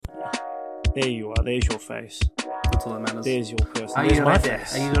There you are. There's your face. That's all that matters. There's your person. Are There's you my right there?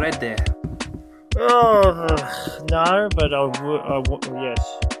 face. Are you right there? Oh, no, but I would,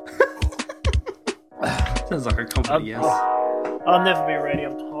 yes. Sounds like a confident yes. I'll never be ready.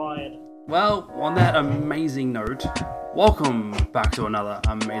 I'm tired. Well, on that amazing note, welcome back to another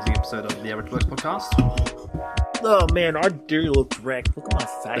amazing episode of the Average Blokes Podcast. Oh, man, I do look wrecked. Look at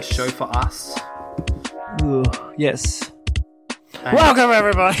my A face. show for us. Ugh, yes. And Welcome,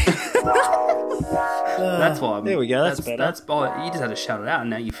 everybody. That's why. There we go. That's better. You just had to shout it out, and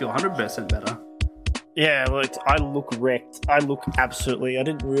now you feel 100% better. Yeah, look, I look wrecked. I look absolutely... I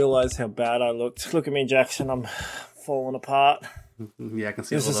didn't realise how bad I looked. Look at me, Jackson. I'm falling apart. Yeah, I can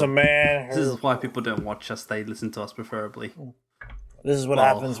see This all is the- a man. This is why people don't watch us; they listen to us preferably. This is what Well-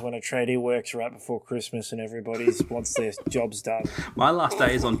 happens when a tradie works right before Christmas and everybody wants their jobs done. My last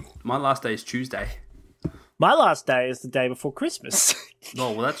day is Tuesday. My last day is the day before Christmas.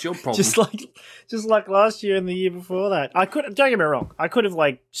 Oh well, that's your problem. just like last year and the year before that. I could, don't get me wrong, I could have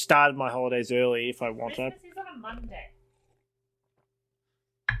like started my holidays early if I wanted. Christmas is on a Monday.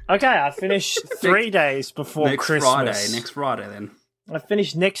 Okay, I finished 3 days before next Christmas. Next Friday, then. I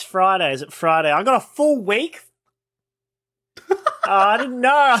finished next Friday. Is it Friday? I got a full week. I didn't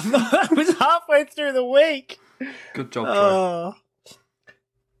know. I thought I was halfway through the week. Good job, Troy. Oh.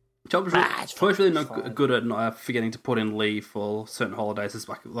 Troy's it's really fine. not good at forgetting to put in leave for certain holidays. It's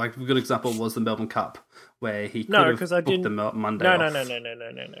like a good example was the Melbourne Cup, where he could No, have 'cause I booked didn't- the Monday No, off.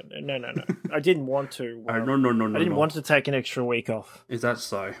 no. I didn't want to. No. I didn't want to take an extra week off. Is that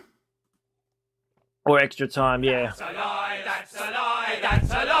so? Or extra time, yeah. That's a lie, that's a lie, that's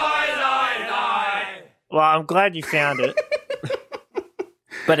a lie. Well, I'm glad you found it.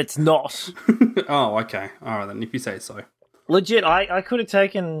 But it's not. Oh, okay. All right then. If you say so. Legit, I could have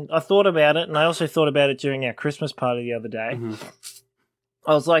taken... I thought about it, and I also thought about it during our Christmas party the other day. Mhm.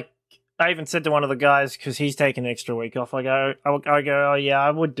 I was like... I even said to one of the guys, because he's taking an extra week off, I go, oh yeah, I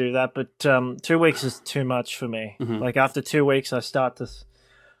would do that, but 2 weeks is too much for me. Mhm. Like, after 2 weeks, I start to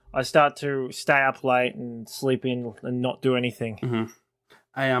stay up late and sleep in and not do anything. Mm-hmm.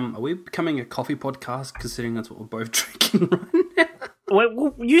 Are we becoming a coffee podcast? Considering that's what we're both drinking right now.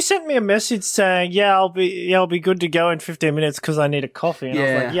 Well, you sent me a message saying, I'll be good to go in 15 minutes because I need a coffee. And I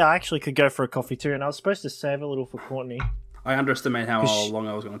was like, I actually could go for a coffee too. And I was supposed to save a little for Courtney. I underestimate how 'Cause long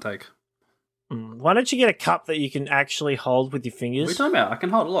I was going to take. Why don't you get a cup that you can actually hold with your What are you fingers? talking about? I can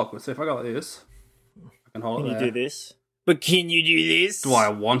hold it. Look, so if I go like this, I can hold Can it you there. do this? But can you do this? Do I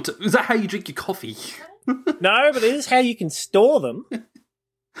want to? Is that how you drink your coffee? No, but this is how you can store them.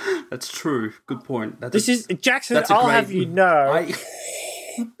 That's true. Good point. This is Jackson. that's a I'll great- have you know.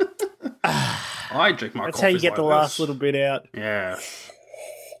 I drink my That's coffee. how you get the last little bit out. Yeah.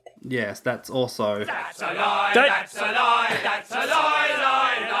 Yes, that's also. That's a lie, Don't- that's a lie, that's a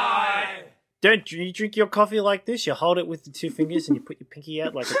lie. Don't you drink your coffee like this? You hold it with the two fingers and you put your pinky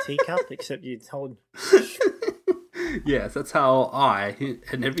out like a teacup, except you hold. Yes, that's how I,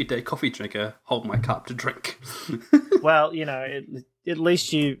 an everyday coffee drinker, hold my cup to drink. Well, you know, at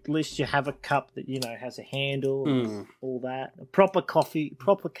least you have a cup that has a handle and Mm, all that. A proper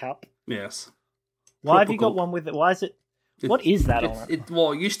cup. yes. Why have Proper you got cup. one with it? Why is it? What is that on it?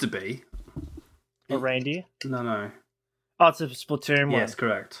 Well, it used to be. A reindeer? No. Oh, it's a Splatoon one. Yes,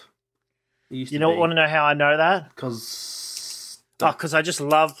 correct. It used You to want to know how I know that? Because Oh, because I just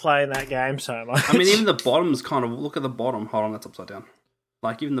love playing that game so much. I mean, even the bottom's kind of... Look at the bottom. Hold on, that's upside down.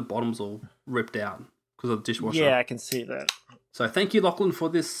 Like, even the bottom's all ripped out because of the dishwasher. Yeah, I can see that. So, thank you, Lachlan, for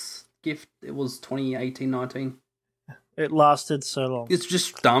this gift. It was 2018-19. It lasted so long. It's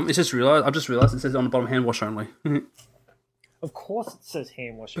just dumb. I've just realised it says on the bottom, hand wash only. Of course it says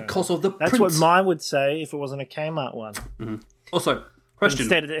hand wash only. Because of the That's print. what mine would say if it wasn't a Kmart one. Also, question.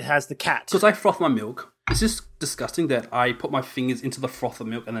 Instead, it has the cat. Because I froth my milk, is this disgusting that I put my fingers into the froth of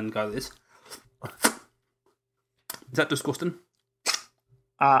milk and then go this? Is that disgusting?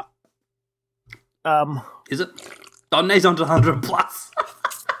 Is it? Donne's under 100 plus.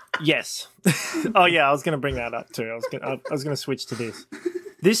 Yes. Oh yeah, I was going to bring that up too. I was going to switch to this.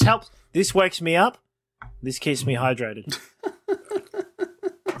 This helps. This wakes me up. This keeps me hydrated.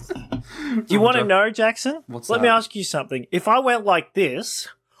 Do you want to know, Jackson? What's Let me that? ask you something. If I went like this,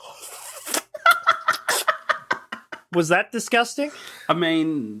 was that disgusting? I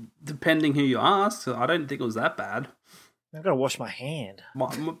mean, depending who you ask, I don't think it was that bad. I've got to wash my hand.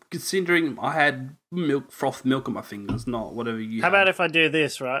 Considering I had frothed milk on my fingers, not whatever you How had. about if I do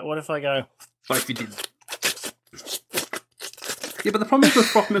this, right? What if I go... But if you did. Yeah, but the problem is with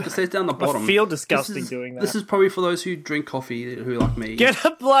frothed milk, it says down the bottom. I feel disgusting doing that. This is probably for those who drink coffee, who like me. Get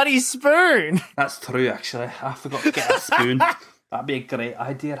a bloody spoon! That's true, actually. I forgot to get a spoon. That'd be a great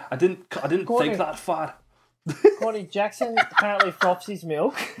idea. I didn't think that far. Courtney, Jackson apparently froths his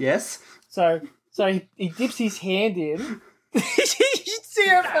milk. Yes. So he dips his hand in. You should see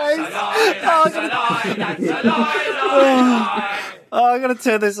her face. That's a lie, that's a lie. Oh, I'm gonna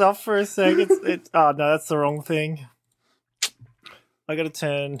turn this off for a second. Oh no, that's the wrong thing. I gotta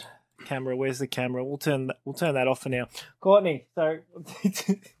turn camera. Where's the camera? We'll turn that off for now. Courtney, so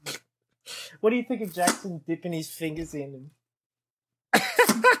what do you think of Jackson dipping his fingers in?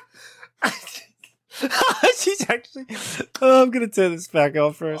 She's actually. Oh, I'm gonna turn this back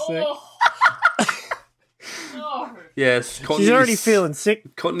off for a sec. Yes, She's already feeling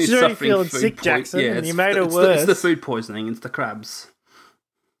sick. Courtney's She's already suffering feeling food sick, Jackson, and you made her it's worse. It's the food poisoning. It's the crabs.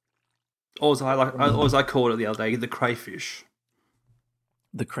 Or as I called it the other day, the crayfish,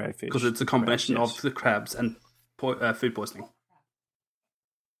 The crayfish. because it's a combination Crabs, yes. of the crabs and food poisoning.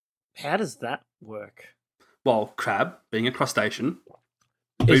 How does that work? Well, crab being a crustacean,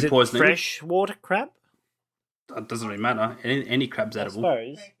 Is food it poisoning. freshwater crab? It doesn't really matter. Any crab's I edible.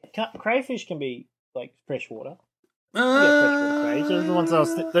 suppose. Crayfish can be like freshwater. Freshwater crays. Those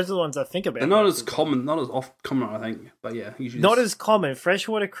are the ones I think about. They're not as common, not as common, I think. But yeah, usually Not as common.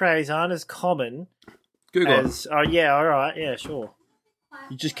 Freshwater crays aren't as common Google it. as. Oh yeah, all right, yeah, sure.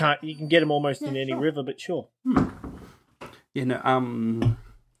 You just can't. You can get them almost in any river, but sure. Yeah, no.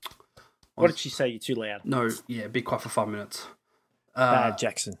 What did she say? You're too loud. No, yeah, be quiet for 5 minutes.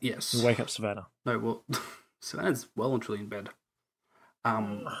 Jackson. Yes. You wake up Savannah. No, well, Savannah's well and truly in bed. I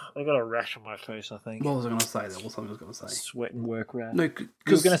got a rash on my face. I think. What was I going to say there? What something I was going to say? Sweat and work rash. No, You were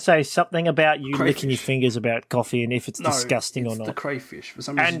because going to say something about you Crayfish. licking your fingers about coffee and if it's disgusting or the not. crayfish. For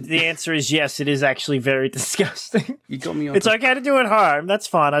some reason, And the answer is yes, it is actually very disgusting. you got me on. It's okay to do it at home. That's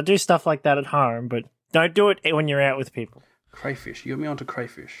fine. I do stuff like that at home, but don't do it when you're out with people. Crayfish. You got me onto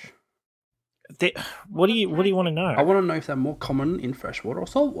crayfish. What do you want to know? I want to know if they're more common in freshwater or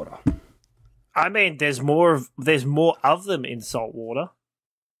saltwater. I mean, there's more of them in salt water.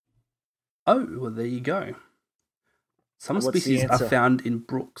 Oh, well, there you go. Some What's the species are answer? found in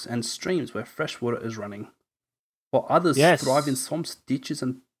brooks and streams where fresh water is running, while others Yes. thrive in swamps, ditches,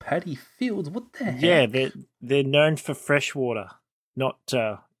 and paddy fields. What the heck? Yeah, they're known for fresh water, not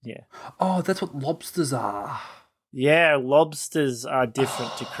yeah. Oh, that's what lobsters are. Yeah, lobsters are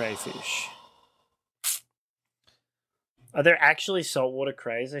different to crayfish. Are there actually saltwater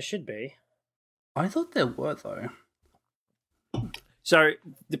crays? There should be. I thought there were, though. So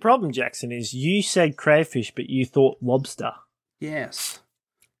the problem, Jackson, is you said crayfish, but you thought lobster. Yes.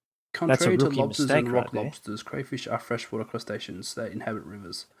 That's a Contrary to rookie lobsters mistake and rock right there. lobsters, crayfish are freshwater crustaceans that inhabit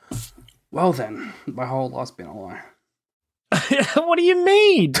rivers. Well then, my whole life's been a lie. What do you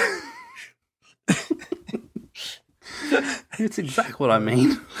mean? It's exactly what I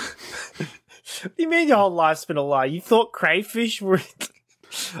mean. What do you mean your whole life's been a lie? You thought crayfish were...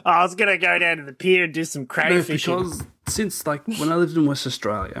 I was going to go down to the pier and do some No, crayfish. because since, like, when I lived in West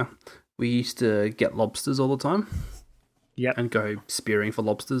Australia, we used to get lobsters all the time. Yep. And go spearing for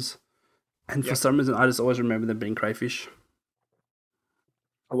lobsters. And for Yep. some reason, I just always remember them being crayfish.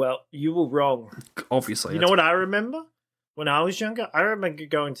 Well, you were wrong. Obviously. You know what I remember? When I was younger, I remember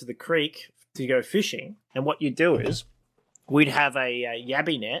going to the creek to go fishing, and what you'd do is we'd have a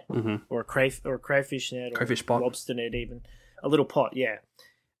yabby net Mhm. or a crayfish net or Crayfish pot. lobster net, even a little pot, yeah,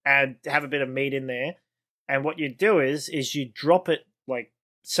 and have a bit of meat in there. And what you'd do is you drop it like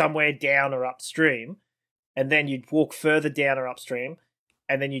somewhere down or upstream, and then you'd walk further down or upstream,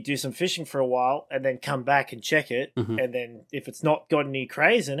 and then you do some fishing for a while, and then come back and check it. Mhm. And then if it's not got any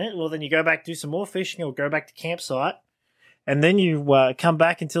crays in it, well, then you go back, do some more fishing, or go back to campsite, and then you come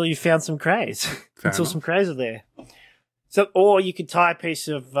back until you found some crays, Fair until enough. some crays are there. So, or you could tie a piece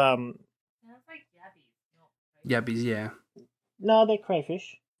of Sounds like yabbies. Yabbies, yeah. no, they're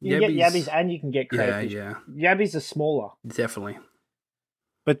crayfish. You can get Yabbies- yabbies and you can get Yeah, crayfish. yeah. Yabbies are smaller, Definitely.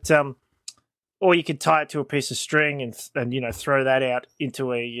 but or you could tie it to a piece of string and throw that out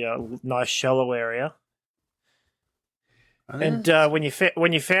into a nice shallow area. And when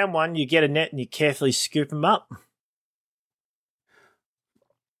you found one, you get a net and you carefully scoop them up.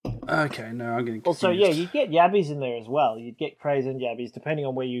 Okay, no, I'm getting confused. Also, yeah, you get yabbies in there as well. You'd get crays and yabbies depending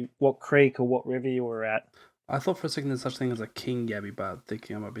on what creek or what river you were at. I thought for a second there's such thing as a king yabby, but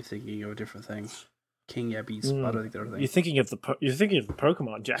I might be thinking of a different thing. King yabbies, I don't think they're a thing. You're thinking of the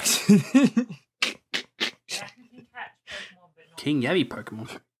Pokemon, Jackson. Yeah, you can catch Pokemon, but not. King yabby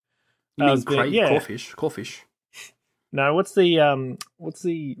Pokemon. You I mean was being- yeah. Crawfish. No, what's the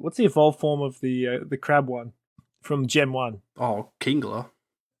evolved form of the crab one from Gen 1? Oh, Kingler.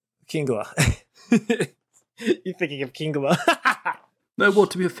 Kingler. You're thinking of Kingler. No, well,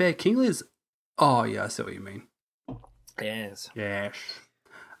 to be fair, Kingler is... Oh, yeah, I see what you mean. Yes. Yes.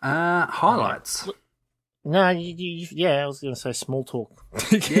 Highlights. No, yeah, I was going to say small talk.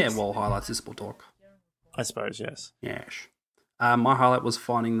 Yeah, well, highlights is small talk. I suppose, yes. Yes. My highlight was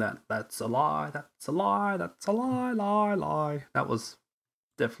finding that's a lie, that's a lie, that's a lie, lie. That was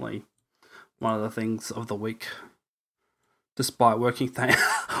definitely one of the things of the week. Despite working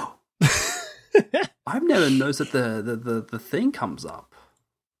I've never noticed that the thing comes up.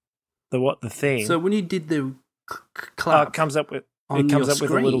 The thing? So when you did the Oh, clap, it comes up with on a little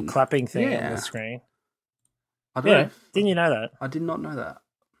screen. clapping thing on Yeah. the screen. I don't Yeah, know. didn't you know that? I did not know that.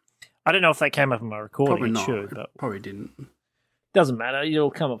 I don't know if that came up in my recording. Probably not. It should, but Probably didn't. doesn't matter. It'll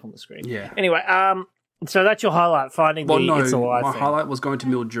come up on the screen. Yeah. Anyway, so that's your highlight, finding Well, the no, It's Alive my thing. highlight was going to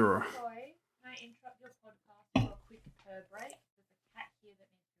Mildura. Sorry, can I interrupt your podcast for a quick purr break? There's a cat here that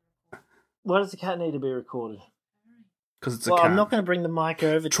needs to record. Why does the cat need to be recorded? Because it's a Well, cat. I'm not going to bring the mic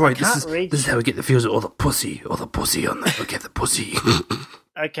over. Troy, I can't reach. this is how we get the feels of all the pussy on there. We get the pussy.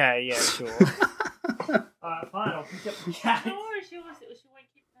 Okay, yeah, sure. Alright, fine, I'll pick up the cat. No, she won't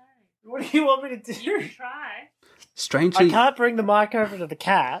keep purring. What do you want me to You do? can try. I Strangely, can't bring the mic over to the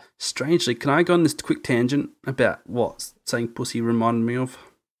cat. can I go on this quick tangent about what saying pussy reminded me of?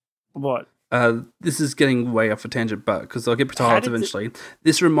 What? This is getting way off a tangent, but because I'll get to How highlights did it- eventually.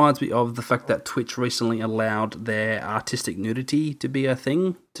 This reminds me of the fact that Twitch recently allowed their artistic nudity to be a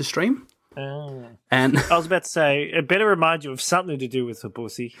thing to stream. Oh. And I was about to say, it better remind you of something to do with the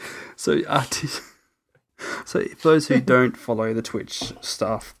pussy. so, so for those who don't follow the Twitch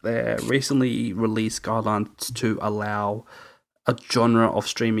stuff, they recently released guidelines to allow a genre of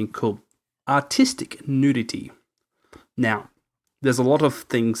streaming called artistic nudity. Now, there's a lot of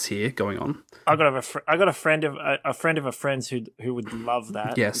things here going on. I got a friend of a friend's who would love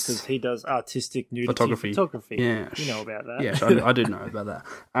that. Yes. Because he does artistic nudity Photography. Yeah. You know about that. Yes, I do know about that.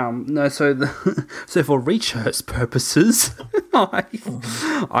 No, so for research purposes,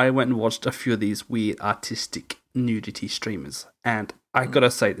 I went and watched a few of these weird artistic nudity streamers, and I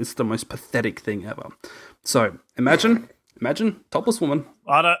gotta say, it's the most pathetic thing ever. So imagine topless woman.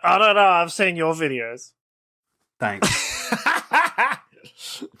 I don't know. I've seen your videos. Thanks.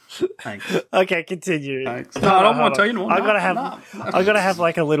 Thanks. Okay, continue. Thanks. No, I don't want to tell you no. I gotta No. have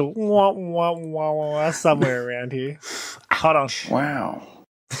like a little wah, wah, wah, wah somewhere around here. Hold on. Wow.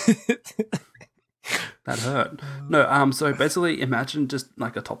 That hurt. No, so basically imagine just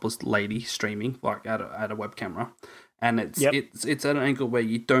like a topless lady streaming like at a web camera. And it's at an angle where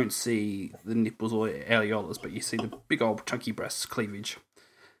you don't see the nipples or areolas, but you see the big old chunky breasts cleavage.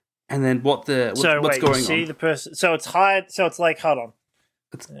 And then what's You going see on? the person. So it's high. So it's like, hold on.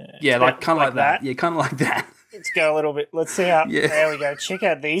 Yeah, like kind of like that. that. Yeah, kind of like that. Let's go a little bit. Let's see how. Yeah. There we go. Check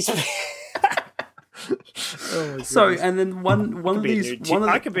out these. Oh my So goodness. and then one of Could be a these new one of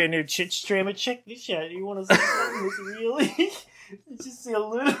I the, could be a new chit streamer. Check this out. You want to see something that's really? Just see a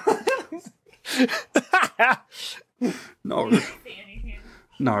little. no See anything.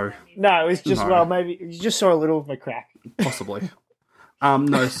 no No, it's just No. maybe you just saw a little of my crack. possibly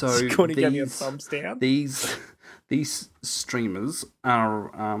no so Scotty gave me a these thumbs down. these streamers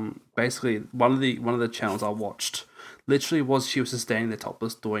are basically one of the channels I watched. Literally, she was just standing there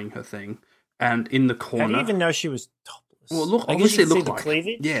topless doing her thing, and in the How corner. do you even know she was topless? Well, look, I guess obviously you it can looked see like the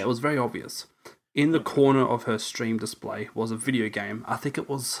cleavage. Yeah, it was very obvious. In the corner of her stream display was a video game. I think it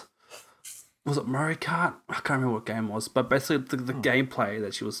was it Mario Kart? I can't remember what game it was, but basically the gameplay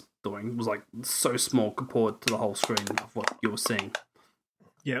that she was doing was like so small compared to the whole screen of what you were seeing.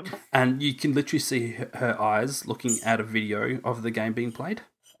 Yep. And you can literally see her eyes looking at a video of the game being played.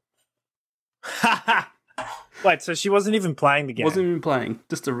 Wait, so she wasn't even playing the game? Wasn't even playing,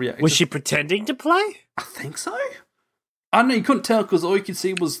 just a reaction. Was she pretending to play? I think so. I don't know, you couldn't tell because all you could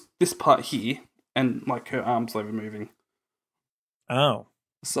see was this part here and like her arms over moving. Oh,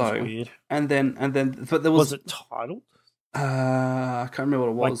 So that's weird. and then but there Was was it titled? I can't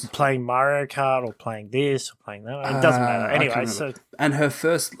remember what it was. Like playing Mario Kart or playing this or playing that? It doesn't matter. I can't Anyway, so remember. And her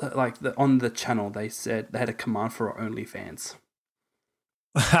first on the channel they said they had a command for her OnlyFans.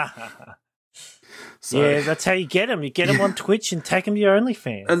 So yeah, that's how you get them. You get them on Twitch and take them to your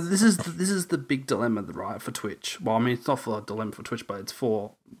OnlyFans. and this is the big dilemma, right, for Twitch. Well, I mean, it's not for a dilemma for Twitch, but it's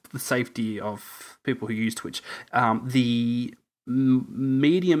for the safety of people who use Twitch. The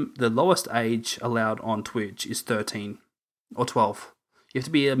the lowest age allowed on Twitch is 13 or 12. You have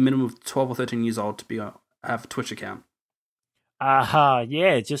to be a minimum of 12 or 13 years old to have a Twitch account. Aha,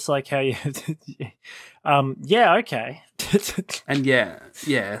 yeah, just like how you. Yeah, okay. And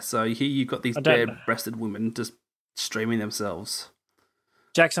yeah. So here you've got these I don't know. bare-breasted women just streaming themselves.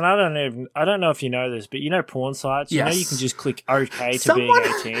 Jackson, I don't know if you know this, but you know porn sites. You know you can just click OK to being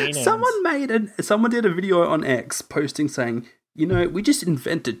 18. And... Someone did a video on X posting saying, we just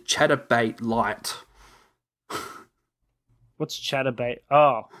invented Chatterbait Lite. What's Chatterbait?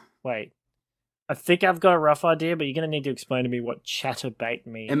 Oh, wait. I think I've got a rough idea, but you're going to need to explain to me what Chatterbait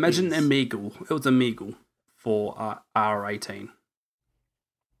means. Imagine Omegle. It was Omegle for R18.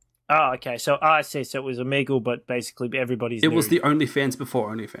 Oh, okay. So I see. So it was Omegle, but basically everybody's. It was the OnlyFans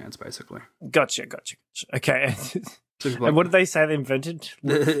before OnlyFans, basically. Gotcha. Okay. And what did they say they invented?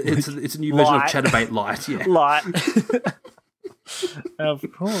 It's a new version of Chatterbait Lite. Yeah, Lite. Of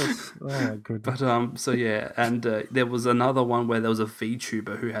course. Oh my goodness. But so yeah, and there was another one where there was a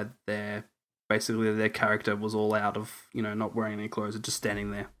VTuber who had their character was all out of not wearing any clothes, just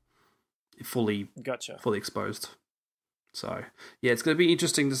standing there, fully exposed. So, yeah, it's going to be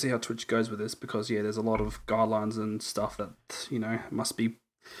interesting to see how Twitch goes with this because, there's a lot of guidelines and stuff that, must be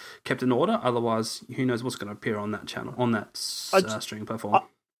kept in order. Otherwise, who knows what's going to appear on that channel, on that streaming platform.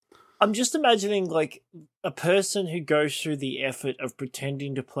 I'm just imagining, like, a person who goes through the effort of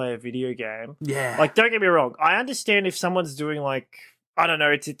pretending to play a video game. Yeah. Like, don't get me wrong. I understand if someone's doing, like, I don't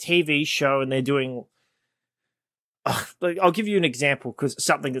know, it's a TV show and they're doing... I'll give you an example because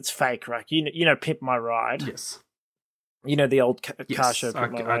something that's fake, right? You know Pimp My Ride? Yes. The old car show,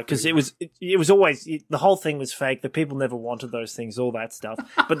 because it was always the whole thing was fake. The people never wanted those things, all that stuff.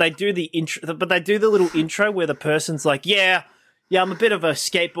 But they do the intro. But they do the little intro where the person's like, "Yeah, I'm a bit of a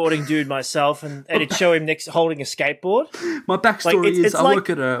skateboarding dude myself," and it'd show him next holding a skateboard. My backstory is I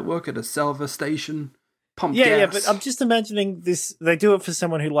work at a salver station. Pump gas. Yeah, but I'm just imagining this. They do it for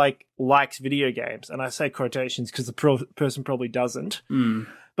someone who likes video games, and I say quotations because the person probably doesn't. Mm.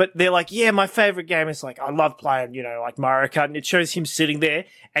 But they're like, yeah, my favorite game is like, I love playing, like Mario Kart. And it shows him sitting there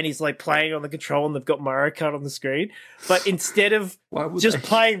and he's like playing on the control and they've got Mario Kart on the screen. But instead of just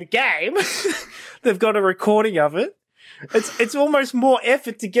playing the game, they've got a recording of it. It's almost more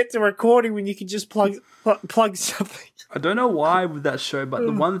effort to get to recording when you can just plug something. I don't know why with that show, but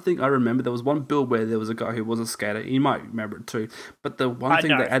the one thing I remember, there was one build where there was a guy who was a skater. You might remember it too. But the one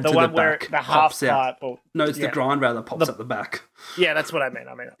thing they add to the back pops out. No, it's the grind rail that pops at the back. Yeah, that's what I meant.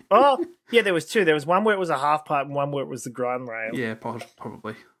 Oh, yeah, there was two. There was one where it was a half pipe and one where it was the grind rail. Yeah,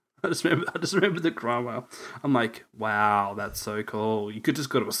 probably. I just remember the grind rail. I'm like, wow, that's so cool. You could just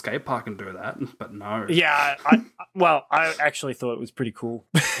go to a skate park and do that, but no. Yeah, I actually thought it was pretty cool.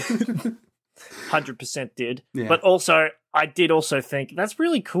 100% did. Yeah. But also, I did also think that's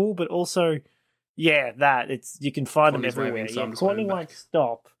really cool, but also, you can find them everywhere. Yeah, Courtney won't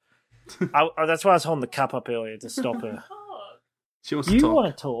stop. That's why I was holding the cup up earlier to stop her. She wants to talk. You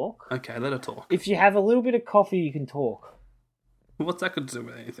want to talk? Okay, let her talk. If you have a little bit of coffee, you can talk. What's that got to do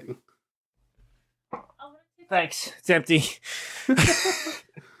with anything? Thanks. It's empty.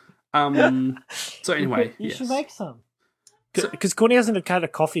 So anyway, you should make some. Because Courtney hasn't had a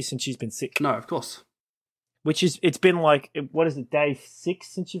coffee since she's been sick. No, of course. It's been like, what is it, day 6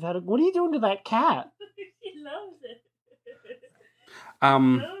 since you've had it? What are you doing to that cat? She loves it.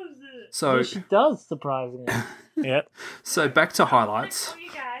 So yeah, she does, surprisingly. Yeah. So back to highlights. You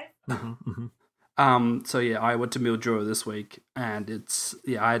guys. So I went to Mildura this week, and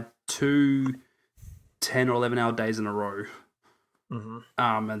I had 2 10 or 11 hour days in a row. Mm-hmm.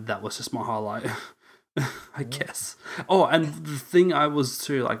 And that was just my highlight, I guess. Oh, and the thing I was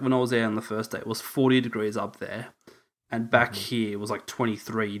too, like when I was there on the first day, it was 40 degrees up there, and back here it was like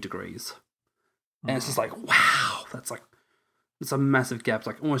 23 degrees. And it's just like, wow, it's a massive gap,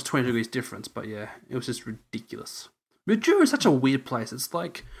 like almost 20 degrees difference. But yeah, it was just ridiculous. Mildura is such a weird place. It's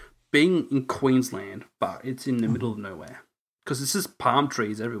like being in Queensland, but it's in the middle of nowhere because it's just palm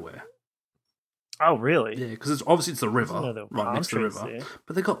trees everywhere. Oh, really? Yeah, because it's the river, right next to the river. There.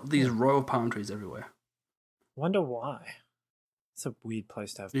 But they got these row of palm trees everywhere. Wonder why. It's a weird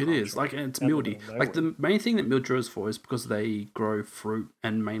place to have palm trees. It is, like, and it's mildy. Like, the main thing that Mildura is for is because they grow fruit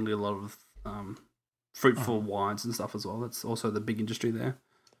and mainly a lot of fruitful wines and stuff as well. That's also the big industry there.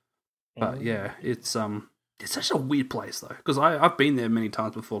 But yeah, it's such a weird place though, because I've been there many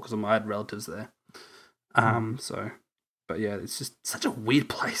times before because I had relatives there. But yeah, it's just such a weird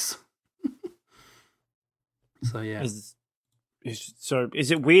place. So yeah. So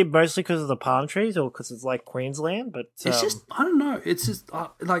is it weird mostly because of the palm trees or because it's like Queensland? But it's just, I don't know. It's just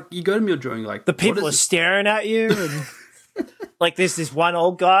like you go to Mildura and like the people are staring at you and like there's this one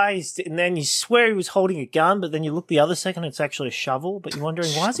old guy and then you swear he was holding a gun, but then you look the other second, it's actually a shovel, but you're wondering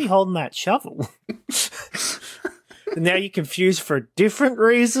why is he holding that shovel? And now you're confused for a different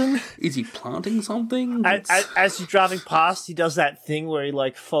reason. Is he planting something? As you're driving past, he does that thing where he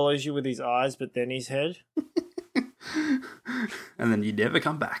like follows you with his eyes, but then his head. And then you never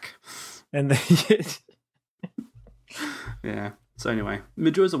come back. And then Yeah. So anyway,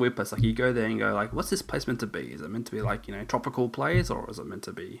 Majua's a weird place. Like, you go there and go, like, what's this place meant to be? Is it meant to be, like, tropical place, or is it meant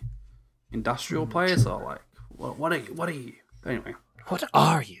to be industrial place, or, like, what are you? Anyway. what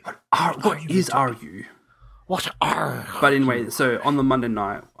are you? What are you? What are? But anyway, so on the Monday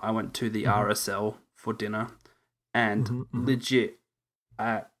night, I went to the RSL for dinner, and legit,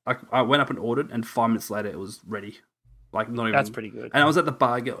 I went up and ordered, and 5 minutes later it was ready. Like, not even. That's pretty good. And I was at the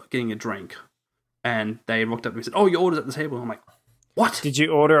bar getting a drink, and they walked up to me and said, "Oh, your order's at the table." And I'm like, "What?" Did you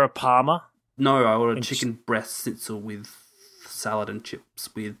order a Parma? No, I ordered chicken breast schnitzel with salad and chips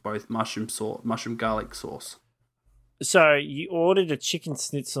with both mushroom garlic sauce. So you ordered a chicken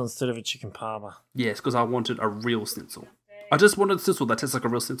schnitzel instead of a chicken Parma. Yes, because I wanted a real schnitzel. I just wanted a schnitzel that tastes like a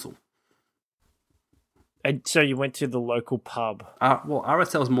real schnitzel. And so you went to the local pub. Well,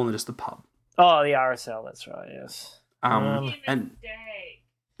 RSL is more than just a pub. Oh, the RSL. That's right. Yes. And Mistake.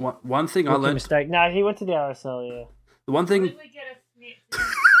 one thing I Rookie learned. mistake. No, he went to the RSL. Yeah. The one thing. When we get a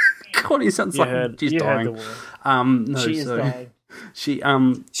snitch. God, he sounds like she's you dying. heard the word. No, She is so dying. she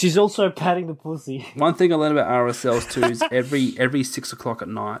She's also patting the pussy. One thing I learned about RSLs too is every 6 o'clock at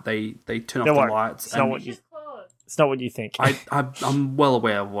night they turn off Don't the worry. lights. It's not and what you. Just close. It's not what you think. I'm well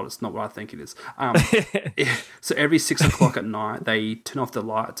aware of what it's not what I think it is. So every 6 o'clock at night they turn off the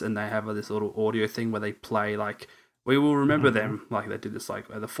lights and they have this little audio thing where they play like, "We will remember them," like they did this like,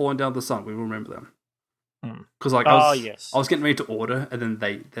 "They're falling down the sun. We will remember them." Because like I was getting ready to order, and then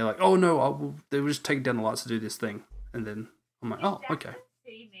they're like, "Oh no, they were just taking down the lights to do this thing," and then I'm like, "Oh, okay."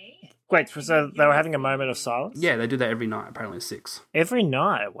 See me? Wait, so they were having a moment of silence? Yeah, they do that every night. Apparently, at 6. Every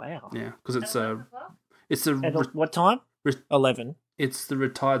night. Wow. Yeah, because it's At 11 o'clock? At what time? re- 11. it's the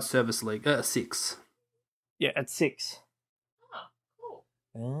retired service league 6. Yeah, at 6. Oh, cool.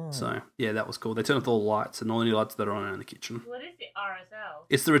 Oh. So yeah, that was cool. They turn off all the lights, and all the lights that are on are in the kitchen. What is the RSL?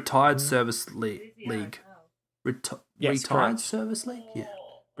 It's the retired service What is the league. RSL? Yes, Retired correct. service league. Yeah,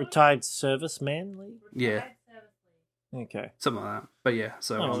 Retired serviceman league? Yeah. Retired service league. Okay. something like that. But yeah,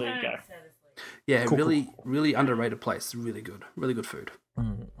 so Oh, there you Retired go. service league. yeah, Cool, really underrated place. Really good food.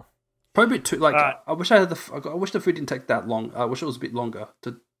 Mm. Probably a bit too like. Alright. I wish I wish the food didn't take that long. I wish it was a bit longer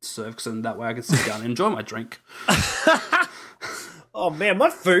to serve, because then that way I could sit down and enjoy my drink. Oh man, my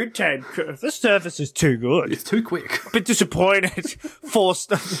food came. This service is too good. It's too quick. Bit disappointed.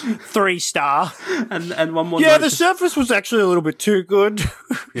 3 star. And one more. Yeah, note, the service was actually a little bit too good.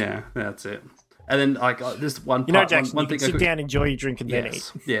 yeah, that's it. And then like this one You know, part, Jackson, one you can thing I sit could- down, enjoy your drink, and then eat.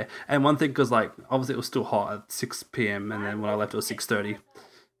 Yes, yeah. And one thing, because like obviously it was still hot at 6 p.m. and then when I left it was 6:30.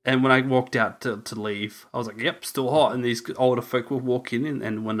 And when I walked out to leave, I was like, "Yep, still hot." And these older folk were walking in,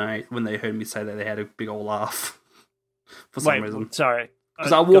 and when they heard me say that, they had a big old laugh for some reason. Sorry.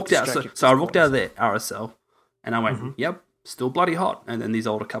 Because I got walked out, distracted so I with walked out of the RSL, and I went, "Yep, still bloody hot." And then these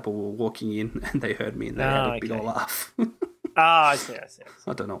older couple were walking in, and they heard me, and they had a big okay. old laugh. I see.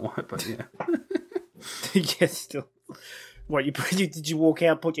 I don't know why, but yeah. Yes, still. What, did you walk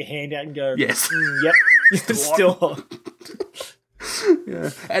out, put your hand out, and go, Yes. Yep, it's still hot. Yeah.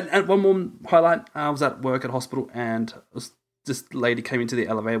 And one more highlight, I was at work at hospital, and this lady came into the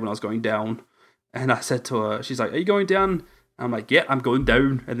elevator when I was going down, and I said to her, she's like, "Are you going down?" I'm like, "Yeah, I'm going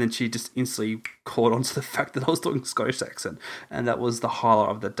down." And then she just instantly caught on to the fact that I was talking Scottish accent, and that was the highlight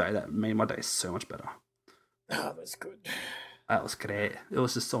of the day. That made my day so much better. Oh, that's good. That was great. It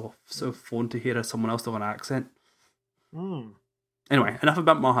was just so fun to hear someone else do an accent. Mm. Anyway, enough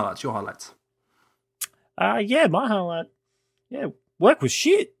about my highlights. Your highlights. Yeah, my highlight. Yeah, work was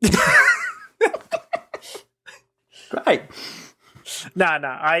shit. Great. No.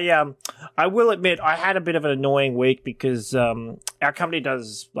 I will admit I had a bit of an annoying week because our company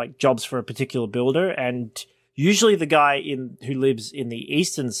does like jobs for a particular builder, and usually the guy who lives in the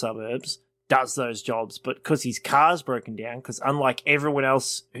eastern suburbs does those jobs, but because his car's broken down, because unlike everyone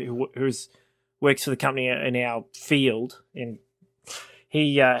else who's works for the company in our field, and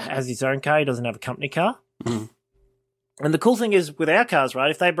he has his own car, he doesn't have a company car. Mm. And the cool thing is with our cars,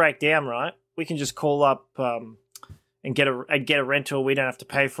 right? If they break down, right, we can just call up and get a rental. We don't have to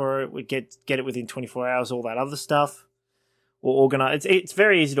pay for it. We get it within 24 hours. All that other stuff, or organize. It's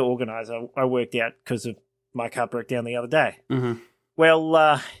very easy to organize. I worked out because of my car broke down the other day. Mm-hmm.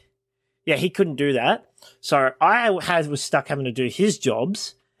 Well, yeah, he couldn't do that, so I was stuck having to do his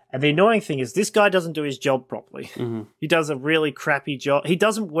jobs. And the annoying thing is, this guy doesn't do his job properly. Mm-hmm. He does a really crappy job. He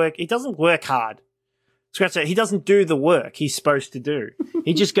doesn't work hard. Scratch that. He doesn't do the work he's supposed to do.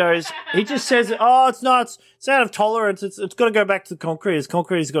 He just says, "Oh, it's out of tolerance. It's got to go back to the concreters.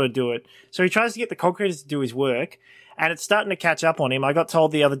 Concreter's got to do it." So he tries to get the concreters to do his work, and it's starting to catch up on him. I got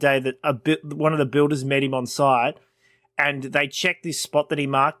told the other day that one of the builders met him on site, and they checked this spot that he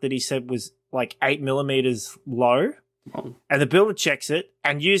marked that he said was like 8 millimeters low. Oh. And the builder checks it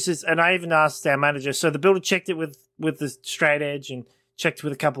and uses, and I even asked our manager, so the builder checked it with the straight edge and checked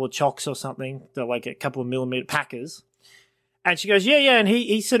with a couple of chocks or something, like a couple of millimeter packers. And she goes, yeah. And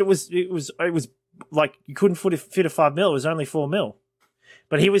he said it was like you couldn't fit a 5 mil. It was only 4 mil.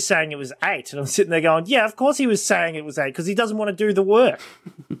 But he was saying it was 8. And I'm sitting there going, yeah, of course he was saying it was 8 because he doesn't want to do the work.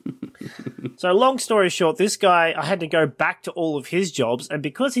 So long story short, this guy, I had to go back to all of his jobs. And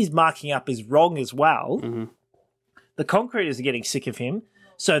because he's marking up as wrong as well, the concreters are getting sick of him.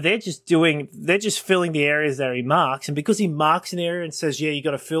 So they're just filling the areas that he marks. And because he marks an area and says, yeah, you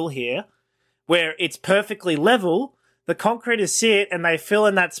got to fill here, where it's perfectly level, the concreters see it and they fill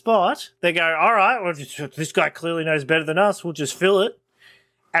in that spot. They go, all right, well, this guy clearly knows better than us. We'll just fill it.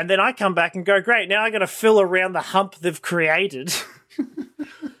 And then I come back and go, great, now I got to fill around the hump they've created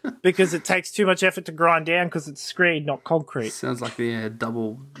because it takes too much effort to grind down because it's screed, not concrete. Sounds like the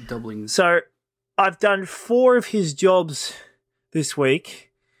doubling. So I've done 4 of his jobs this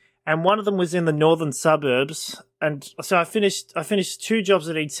week, and one of them was in the northern suburbs. And so I finished 2 jobs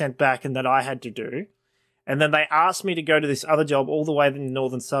that he'd sent back and that I had to do. And then they asked me to go to this other job all the way in the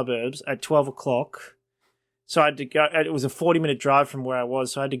northern suburbs at 12 o'clock. So I had to go. It was a 40-minute drive from where I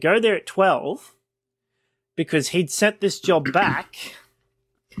was. So I had to go there at 12 because he'd sent this job back.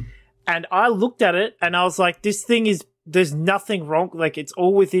 And I looked at it and I was like, this thing is, there's nothing wrong. Like, it's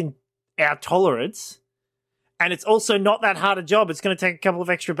all within our tolerance. And it's also not that hard a job. It's going to take a couple of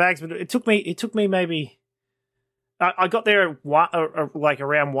extra bags. But it took me maybe, I got there at like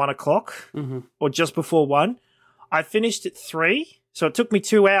around 1 o'clock or just before 1. I finished at 3. So it took me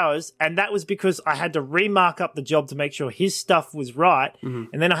 2 hours, and that was because I had to remark up the job to make sure his stuff was right,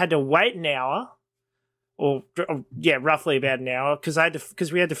 and then I had to wait an hour, roughly about an hour,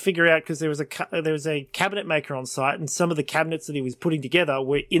 because we had to figure out because there was a cabinet maker on site, and some of the cabinets that he was putting together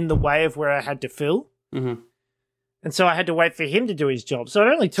were in the way of where I had to fill, and so I had to wait for him to do his job. So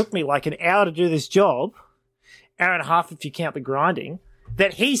it only took me like an hour to do this job, hour and a half if you count the grinding,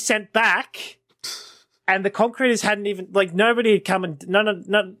 that he sent back. And the concreters hadn't even, like, nobody had come and,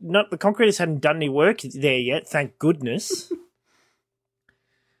 the concreters hadn't done any work there yet, thank goodness.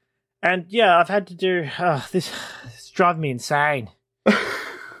 And, yeah, I've had to do, this drives me insane. Oh,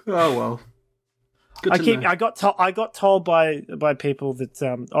 well. Good to know. I got told by people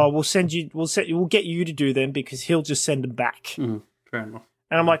that, we'll get you to do them because he'll just send them back. Fair enough.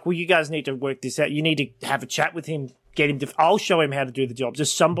 And I'm like, well, you guys need to work this out. You need to have a chat with him, I'll show him how to do the job.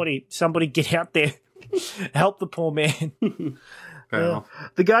 Just somebody get out there. Help the poor man. Fair enough.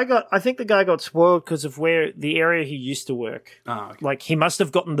 I think the guy got spoiled because of where the area he used to work. Oh, okay. Like, he must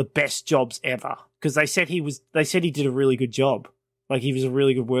have gotten the best jobs ever because they said he did a really good job. Like, he was a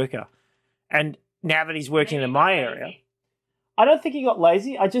really good worker. And now that he's working in my area, I don't think he got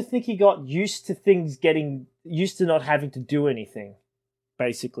lazy. I just think he got used to not having to do anything,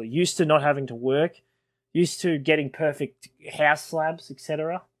 basically. Used to not having to work, used to getting perfect house slabs,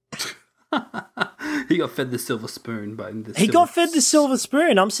 etc. He got fed the silver spoon, but got fed the silver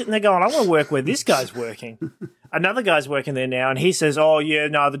spoon. I'm sitting there going, I want to work where this guy's working. Another guy's working there now, and he says, "Oh yeah,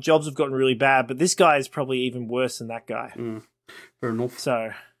 no, the jobs have gotten really bad, but this guy is probably even worse than that guy." Fair enough.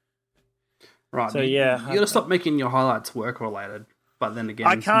 So, right. So you got to stop making your highlights work related. But then again,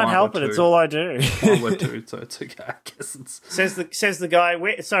 I can't help it. It's all I do. Mine were too, so it's okay. I guess it's says the guy.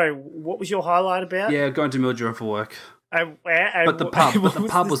 Sorry, what was your highlight about? Yeah, going to Mildura for work. But the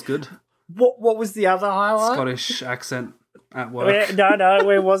pub was good. What was the other highlight? Scottish accent at work. No,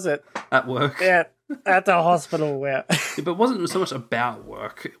 where was it? At work. Yeah, at the hospital. Yeah. But it wasn't so much about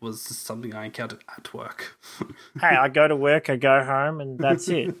work. It was just something I encountered at work. Hey, I go to work, I go home, and that's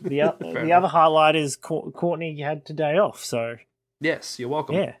it. The other highlight is Courtney had today off, so... Yes, you're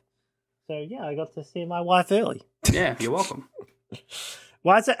welcome. Yeah. So, yeah, I got to see my wife early. Yeah, you're welcome.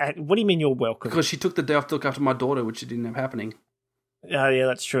 Why is that? What do you mean you're welcome? Because she took the day off to look after my daughter, which she didn't have happening. Oh, yeah,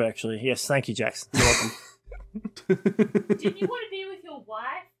 that's true, actually. Yes, thank you, Jackson. You're welcome. Didn't you want to be with your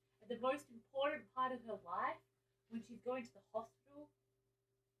wife at the most important part of her life when she's going to the hospital?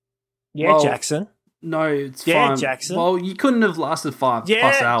 Yeah, well, Jackson. No, it's fine. Yeah, Jackson. Well, you couldn't have lasted 5+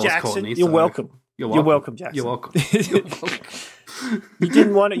 hours, Jackson, Courtney. You're welcome. You're welcome, Jackson. You're welcome. You're welcome. You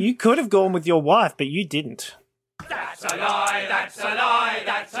didn't want it. You could have gone with your wife, but you didn't. That's a lie, that's a lie,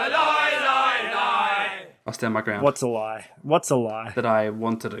 that's a lie, lie, lie. I stand my ground. What's a lie? What's a lie? That I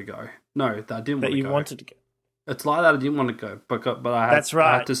wanted to go. No, that I didn't want to go. That you wanted to go. It's a lie that I didn't want to go, but I had, That's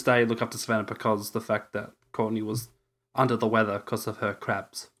right. I had to stay look after Savannah because the fact that Courtney was under the weather because of her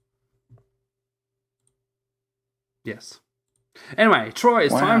crabs. Yes. Anyway, Troy,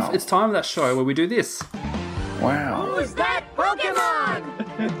 it's time for that show where we do this. Wow. Who's that Pokemon?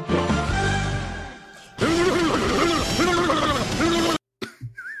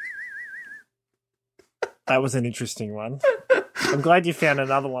 That was an interesting one. I'm glad you found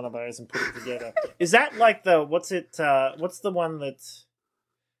another one of those and put it together. Is that like the what's the one that's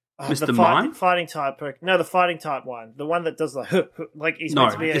Mr. the Mime? fighting type? No, the fighting type one. The one that does the like he's No,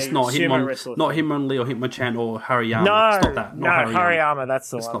 meant to be it's a not sumo wrestler. Not Hitmonlee or Hitmonchan or Hariyama. No, it's not that. no, Not Hariyama. That's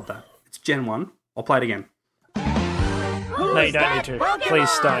the It's one. not that. It's Gen 1. I'll play it again. No, you don't need to.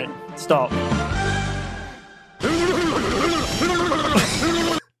 Please don't. Stop.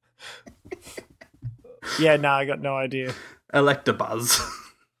 Yeah, no, I got no idea. Electabuzz.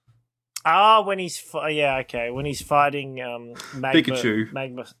 Ah, when he's when he's fighting Magma, Pikachu.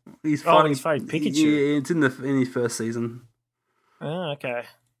 Magma. He's Oh, he's fighting Pikachu. Yeah, it's in his first season. Oh, okay.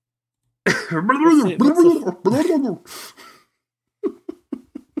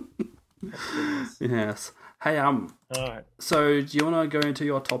 Yes. Hey, All right. so do you want to go into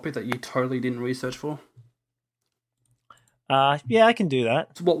your topic that you totally didn't research for? Yeah, I can do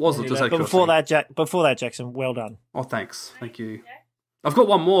that. So what was it? Do Just that. out But of before that, Jackson, well done. Oh, thanks. Thank you. I've got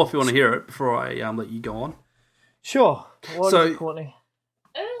one more if you want to hear it before I let you go on. Sure. What So- is it, Courtney?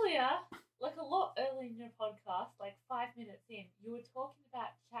 Earlier, like a lot earlier in your podcast, like 5 minutes in, you were talking about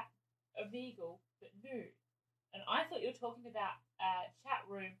Chat Omegle, but nude. And I thought you were talking about chat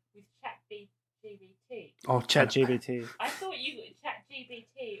room with ChatGPT. Oh, ChatGPT. I thought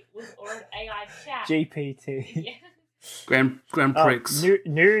ChatGPT was or an AI chat. GPT. Yeah. Grand Prix.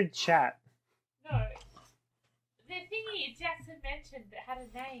 Nude chat. No. The thingy Jackson mentioned that had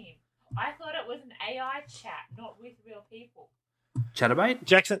a name. I thought it was an AI chat, not with real people. Chatterbait?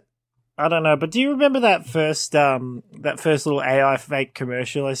 Jackson, I don't know, but do you remember that first little AI fake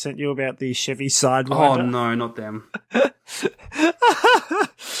commercial I sent you about the Chevy Oh Sidewinder? no, not them.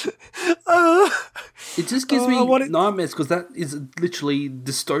 Uh, It just gives me what it- nightmares because that is literally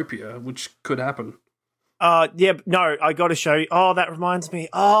dystopia, which could happen. yeah, no, I got to show you. Oh, that reminds me.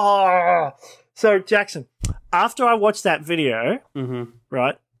 Oh, so Jackson, after I watched that video,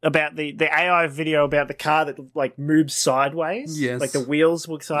 right, about the AI video about the car that like moves sideways, Yes. like the wheels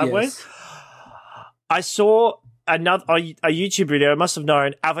look sideways. Yes. I saw a YouTube video. I must have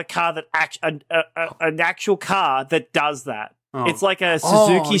known of a car that an actual car that does that. Oh. It's like a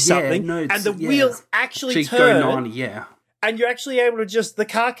Suzuki yeah, something, no, and it's- the yeah. wheels actually Go turn, 90, yeah. and you're actually able to the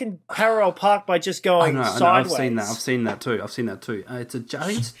car can parallel park by just I going know, sideways. I've seen that too. I think it's a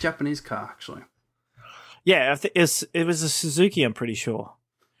Japanese car, actually. Yeah, it was a Suzuki. I'm pretty sure.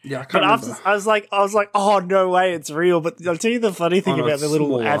 Yeah, I can't But remember. after I was like, oh no way, it's real. But I'll tell you the funny thing Oh, no, about it's the little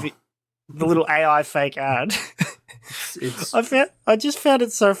smaller. the little AI fake ad. It's I just found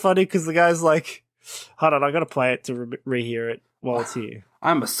it so funny because the guy's like, hold on, I got to play it to rehear it while it's here.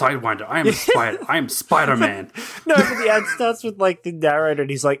 I'm a Sidewinder. I am a spider. I am Spider-Man. No, but the ad starts with like the narrator, and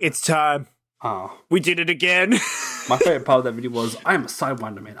he's like, "It's time. Oh, We did it again." my favorite part of that video was, I'm a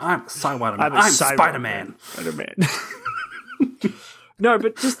Sidewinder man. I'm a Sidewinder man. I'm a I'm Sidewinder Spider-Man. Spider-Man. No,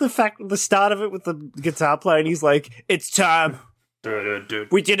 but just the start of it with the guitar player, and he's like, "It's time.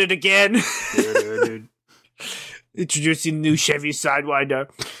 We did it again." Introducing new Chevy Sidewinder.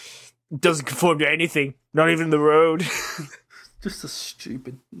 Doesn't conform to anything, not even the road. Just a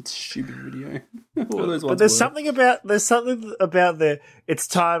stupid video. All those But ones there's were. something about the "it's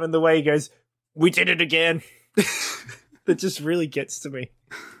time" and the way he goes, "We did it again," that just really gets to me.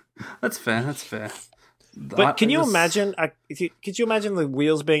 That's fair. That's fair. But can you imagine? Could you imagine the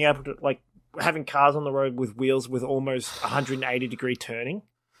wheels being able to like having cars on the road with wheels with almost 180 degree turning?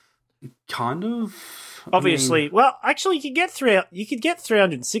 Kind of. Obviously, well, actually, you could get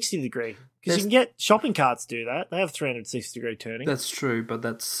 360 degree because you can get shopping carts do that. They have 360 degree turning. That's true, but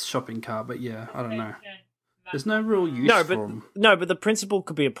that's shopping car. But yeah, I don't know. There's no real use no, for but them. no, but the principle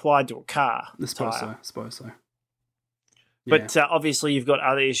could be applied to a car. I suppose tire. so. Yeah. But obviously, you've got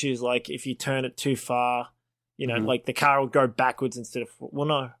other issues like if you turn it too far, you know, Mhm. like the car will go backwards instead of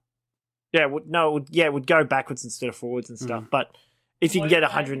it would go backwards instead of forwards and stuff. But if you can get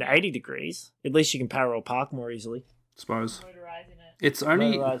 180 degrees, at least you can parallel park more easily. suppose Motorizing it. it's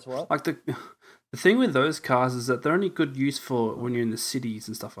only Motorised what? like the thing with those cars is that they're only good use for when you're in the cities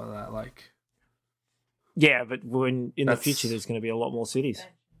and stuff like that. Like, Yeah, but when in the That's- future there's going to be a lot more cities.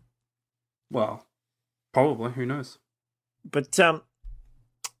 well, probably who knows? But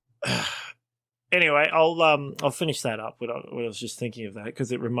anyway, I'll finish that up. When I was just thinking of that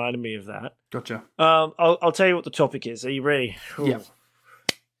because it reminded me of that. Gotcha. I'll tell you what the topic is. Are you ready? Ooh. Yeah.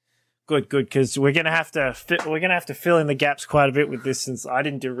 Good, because we're gonna have to fill in the gaps quite a bit with this since I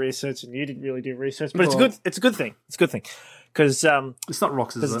didn't do research and you didn't really do research. But it's Well- good. It's a good thing. It's a good thing because It's not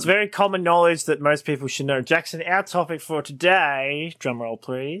rocks, is it's it? very common knowledge that most people should know. Jackson, our topic for today, drum roll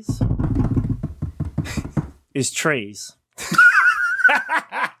please, is trees.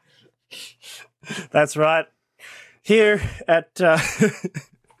 That's right. Here at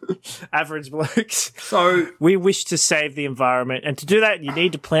Average Blokes, So, we wish to save the environment, and to do that, you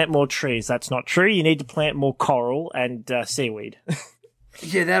need to plant more trees. That's not true. You need to plant more coral and seaweed.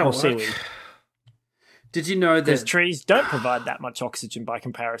 yeah, that'll Or work. seaweed. Did you know Because that... trees don't provide that much oxygen by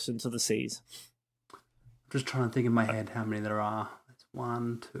comparison to the seas. Just trying to think in my head how many there are. It's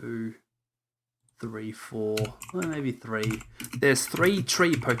 1, 2, 3, 4, well, maybe 3. There's 3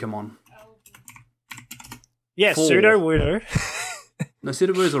 tree Pokemon. Yeah, 4. Sudowoodo. No,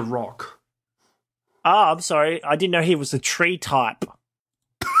 Sudowoodo is a rock. I'm sorry. I didn't know he was a tree type.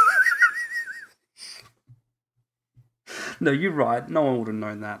 No, you're right. No one would have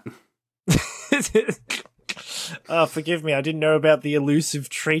known that. Oh, forgive me. I didn't know about the elusive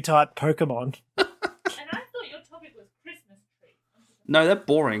tree type Pokemon. And I thought your topic was Christmas trees. No, they're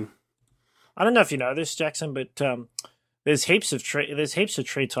boring. I don't know if you know this, Jackson, but there's heaps of tree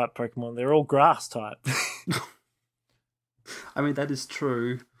type Pokemon. They're all grass type. I mean, that is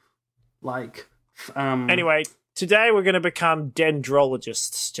true. Like, Anyway, today we're going to become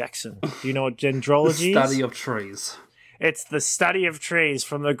dendrologists, Jackson. Do you know what dendrology the is? study of trees. It's the study of trees,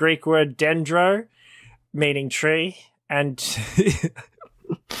 from the Greek word dendro, meaning tree, and The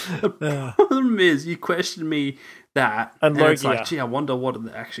problem is, you question me that, And and it's Logia. like, gee, I wonder what it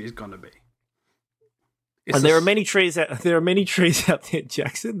actually is going to be. It's and there a- are many trees out there,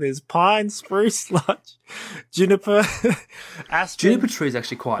 Jackson. There's pine, spruce, larch, juniper, aspen, Juniper tree is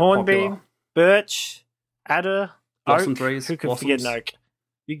actually quite hornbeam, popular. birch, adder, Blossom oak. trees, Who could blossoms. forget an oak?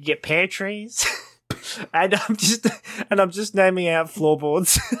 You can get pear trees, and I'm just naming out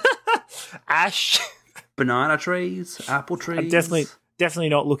floorboards. Ash. Banana trees, apple trees. I'm definitely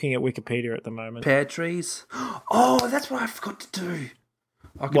not looking at Wikipedia at the moment. Pear trees. Oh, that's what I forgot to do.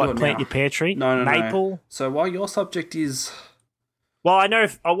 I can do What, it plant now. your pear tree? No. Maple? So while your subject is... Well, I know.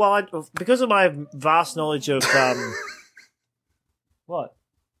 Because of my vast knowledge of what?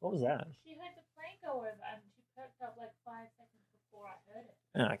 What was that? She heard the plane go over and she perked up like 5 seconds before I heard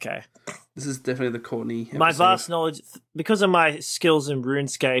it. Okay. This is definitely the Courtney episode. My vast knowledge, because of my skills in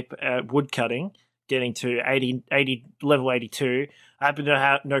RuneScape woodcutting, getting to level 82, I happen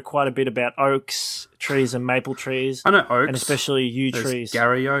to know quite a bit about oaks, trees, and maple trees, I know oaks. and especially yew There's trees.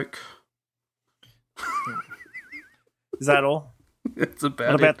 Gary Oak. Is that all? It's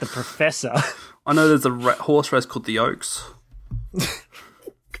about What about it. the professor? I know there's a horse race called the Oaks.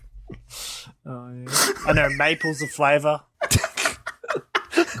 Oh, yeah. I know maple's a flavour.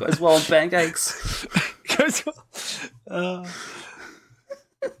 Goes well on pancakes.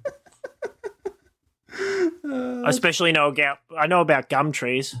 I especially know about gum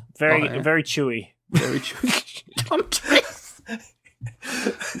trees. Very Oh, yeah. very chewy. Very true. Gum trees.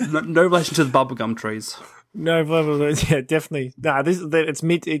 No relation to the bubblegum trees. No, blah, blah, blah. Yeah, definitely. No,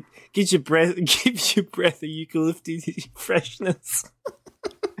 it gives your breath a eucalyptus freshness.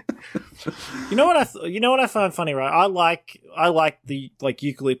 You know what I find funny, right? I like the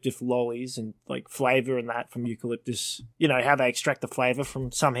eucalyptus lollies and like flavor and that from eucalyptus. You know how they extract the flavor from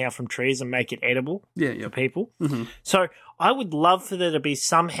trees and make it edible Yeah. for people. Mhm. So I would love for there to be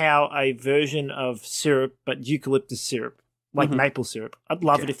somehow a version of syrup, but eucalyptus syrup, like Mhm. maple syrup. I'd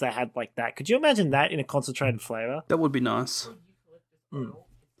love Okay. it if they had like that. Could you imagine that in a concentrated flavor? That would be nice. What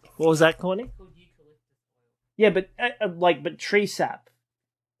was that, Corny? Yeah, but but tree sap,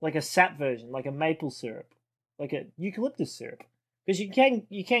 like a sap version, like a maple syrup, like a eucalyptus syrup, because you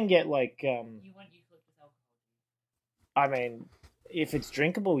can get like You want eucalyptus alcohol. I mean, if it's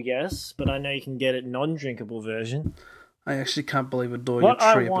drinkable, yes, but I know you can get it non-drinkable version. I actually can't believe we're doing What a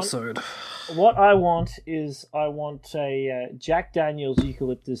I tree want- episode. What I want is a Jack Daniel's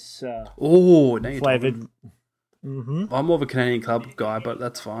eucalyptus Oh, now you're flavored. talking. Mm-hmm. I'm more of a Canadian Club guy, but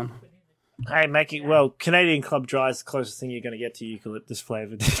that's fine. Hey, Canadian Club Dry is the closest thing you're going to get to eucalyptus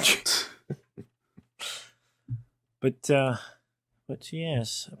flavored. But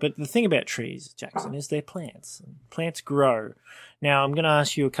yes. But the thing about trees, Jackson, is they're plants. Plants grow. Now, I'm going to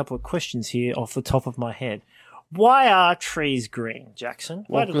ask you a couple of questions here off the top of my head. Why are trees green, Jackson?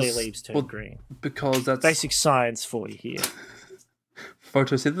 Why do their because- leaves turn well, green? Because that's Basic science for you here.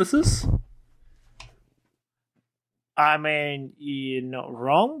 photosynthesis. I mean, you're not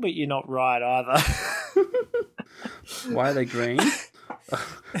wrong, but you're not right either. Why are they green?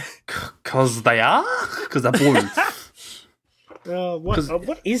 Because they are? Because they're blue.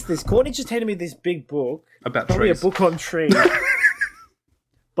 What is this? Courtney just handed me this big book. About Probably trees. a book on trees.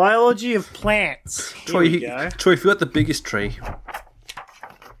 Biology of plants. Here we go. Troy, if you got the biggest tree,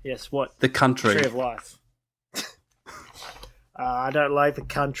 Yes, what? the country. Tree of life. I don't like the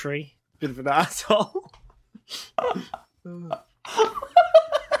country. Bit of an asshole.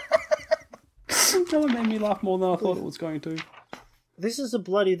 That one made me laugh more than I thought it was going to. This is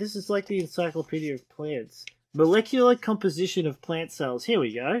like the Encyclopedia of Plants. Molecular composition of plant cells. Here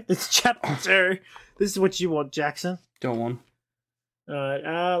we go. It's chapter 2. This is what you want, Jackson. Go on.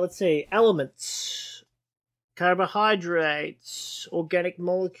 Let's see. Elements. Carbohydrates. Organic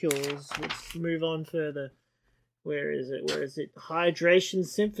molecules. Let's move on further. Where is it? Hydration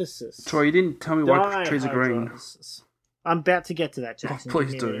synthesis. Troy, you didn't tell me why trees are green. Dihydrolysis. I'm about to get to that, Jackson. Oh,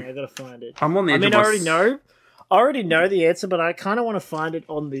 please Give me a do. minute. I gotta find it. I'm on the edge of I my already know the answer, but I kind of want to find it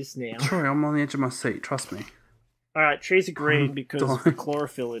on this now. Troy, I'm on the edge of my seat. Trust me. All right, trees are green because of the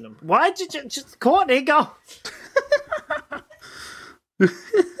chlorophyll in them. Why did you just Courtney go?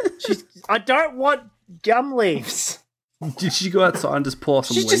 I don't want gum leaves. Did she go outside and just pour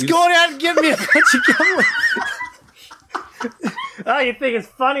some She's leaves? just gone out and given me a bunch of gum leaves. Oh, you think it's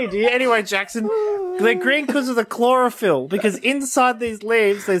funny, do you? Anyway, Jackson, they're green because of the chlorophyll. Because inside these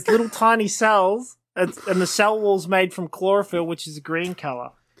leaves, there's little tiny cells, and the cell wall's made from chlorophyll, which is a green color.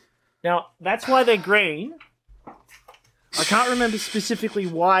 Now, that's why they're green. I can't remember specifically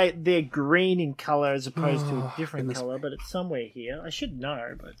why they're green in color as opposed to a different color, but it's somewhere here. I should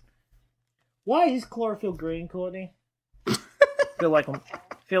know, but why is chlorophyll green, Courtney? feel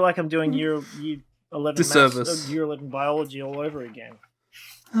like I'm doing year 11 disservice. year 11 biology all over again.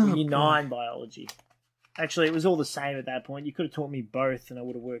 Year 9 biology. Actually, it was all the same at that point. You could have taught me both, and I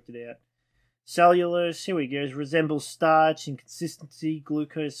would have worked it out. Cellulose, here we go. Resembles starch in consistency,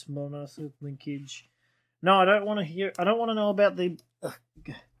 glucose monocyte linkage. No, I don't want to hear. I don't want to know about the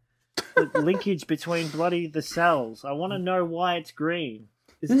linkage between the cells. I want to know why it's green.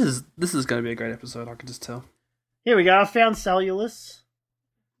 This is going to be a great episode. I can just tell. Here we go. I found cellulose.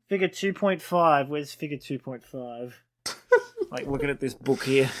 Figure 2.5. Where's figure 2.5? Like looking at this book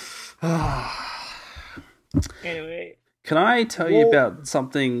here. Anyway, Can I tell you about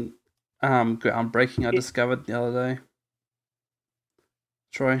something groundbreaking I discovered the other day?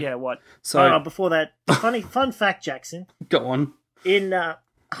 Troy? yeah. What? So, Before that, fun fact, Jackson. go on. In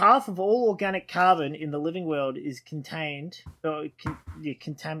half of all organic carbon in the living world is contained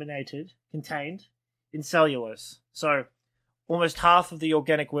in cellulose. So almost half of the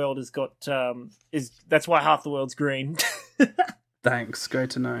organic world has got that's why half the world's green. Thanks. Great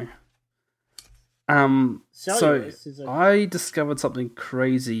to know. Cellulose is I discovered something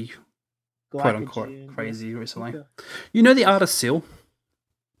crazy, quote unquote, glycogen. crazy recently. Okay. You know the artist Seal?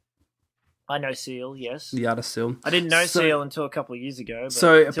 I know Seal, yes. The artist Seal. I didn't know Seal until a couple of years ago. But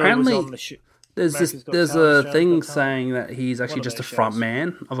So until he was apparently on the There's America's Got there's Talent, a Australia's thing Got Talent. saying that he's actually One of just a those front shows.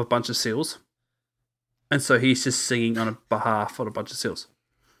 man of a bunch of seals, and so he's just singing on behalf of a bunch of seals.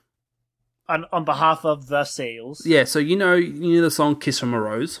 On behalf of the Seals. Yeah, so you know the song "Kiss from a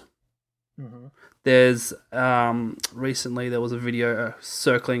Rose." Mm-hmm. There's recently there was a video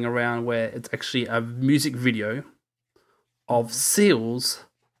circling around where it's actually a music video of seals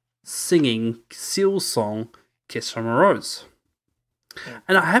singing Seal's song "Kiss from a Rose,"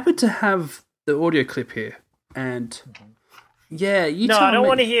 and I happen to have the audio clip here, and yeah, you No, tell I don't me.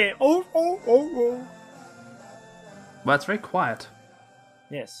 want to hear. Oh. Well, it's very quiet.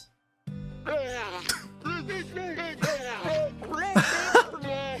 Yes.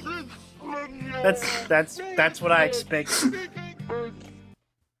 That's what I expect. So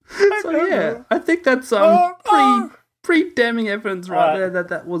yeah, I think that's pretty damning evidence right there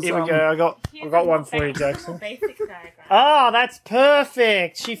that was. Here we go. I got one for you, Here's a Jackson. basic diagram. Oh, that's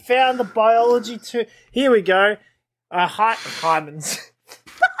perfect. She found the biology too. Here we go. Hyman's.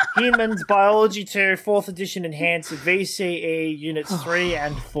 Humans Biology 2, 4th edition enhanced VCE units 3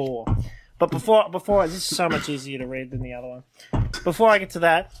 and 4. But before this is so much easier to read than the other one. Before I get to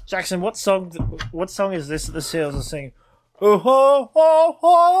that, Jackson, what song is this that the Seals are singing? In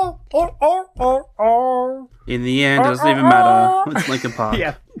the end, it doesn't even matter. It's Linkin Park.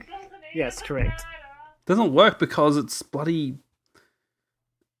 Yeah. Yes, correct. Doesn't work because it's bloody.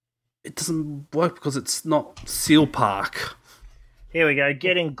 It doesn't work because it's not Seal Park. Here we go.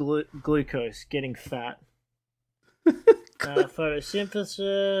 Getting glucose, getting fat.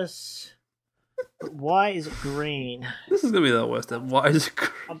 Photosynthesis. Why is it green? This is gonna be the worst. Why is it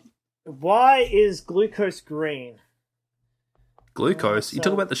Why is glucose green? glucose? You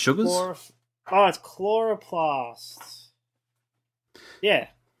talk about the sugars. It's chloroplasts. Yeah.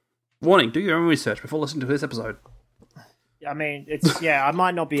 Warning: do your own research before listening to this episode. I mean, I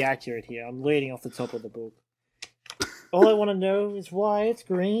might not be accurate here. I'm leading off the top of the book. All I want to know is why it's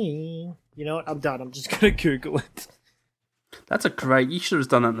green. You know what? I'm done. I'm just going to Google it. That's a great. You should have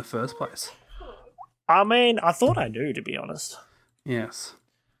done that in the first place. I mean, I thought I knew, to be honest. Yes.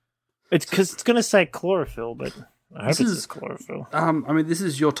 It's because it's going to say chlorophyll, but I hope This it's is- just chlorophyll. I mean, this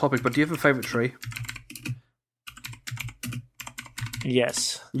is your topic, but do you have a favorite tree?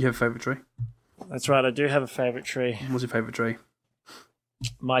 Yes, You have a favorite tree? that's right. I do have a favorite tree. What's your favorite tree?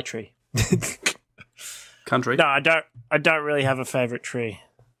 My tree. Country? No, I don't. I don't really have a favorite tree.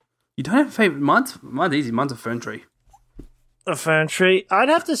 You don't have a favorite? Mine's easy. Mine's a fern tree. A fern tree. I'd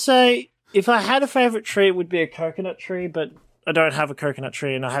have to say, if I had a favorite tree, it would be a coconut tree, but I don't have a coconut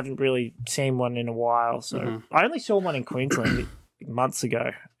tree, and I haven't really seen one in a while. So I only saw one in Queensland months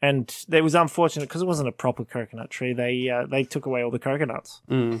ago, and it was unfortunate because it wasn't a proper coconut tree. They took away all the coconuts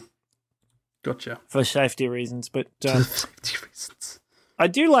Gotcha. for safety reasons. But Safety reasons. I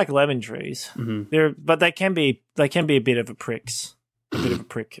do like lemon trees. But they can be a bit of a prick.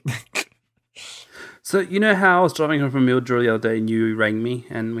 So, you know how I was driving home from Mildred the other day and you rang me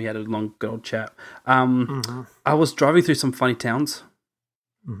and we had a long, good old chat? I was driving through some funny towns.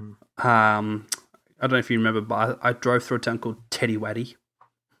 I don't know if you remember, but I drove through a town called Teddy Waddy.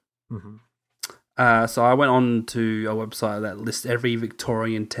 So I went on to a website that lists every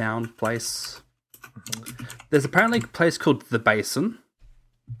Victorian town place. There's apparently a place called The Basin.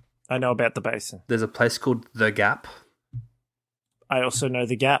 I know about the basin. There's a place called The Gap. I also know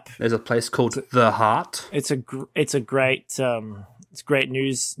the Gap. There's a place called The Heart. It's great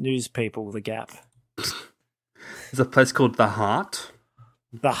news people. The Gap. There's a place called The Heart.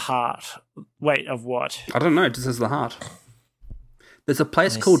 The Heart. Wait, of what? I don't know, it just says The Heart. There's a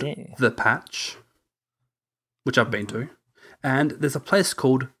place I called see. The Patch, which I've been to. And there's a place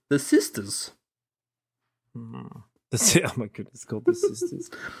called The Sisters. Oh my goodness, it's called the Sisters.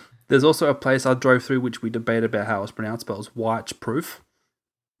 There's also a place I drove through which we debated about how it's pronounced, but it was White Proof,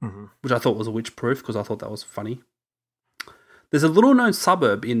 which I thought was a witch proof because I thought that was funny. There's a little known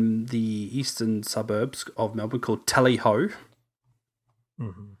suburb in the eastern suburbs of Melbourne called Tally Ho.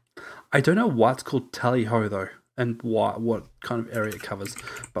 I don't know why it's called Tally Ho though, and what kind of area it covers.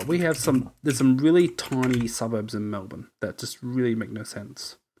 But there's some really tiny suburbs in Melbourne that just really make no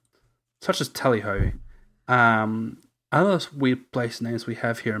sense, such as Tally Ho. Other weird place names we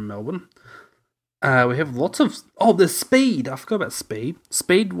have here in Melbourne. We have lots of... Oh, there's Speed. I forgot about Speed.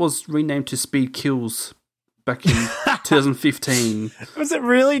 Speed was renamed to Speed Kills back in 2015. Was it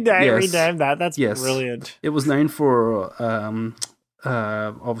really Yes. renamed that? That's Yes. brilliant. It was named for,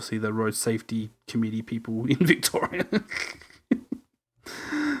 obviously, the road safety committee people in Victoria.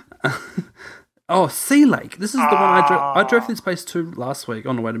 Sea Lake. This is the one I drove this place to last week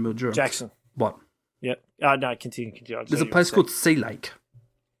on the way to Mildura. Jackson. What? Yep. No, continue. There's a place called Sea Lake.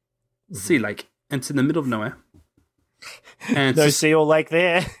 Sea Lake. And it's in the middle of nowhere. And it's No just, sea or lake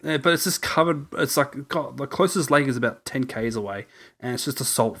there. but it's just covered. It's like the closest lake is about 10 k's away, and it's just a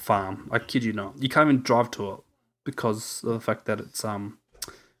salt farm. I kid you not. You can't even drive to it because of the fact that it's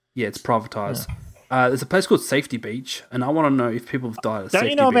it's privatized. There's a place called Safety Beach, and I want to know if people have died at Don't Safety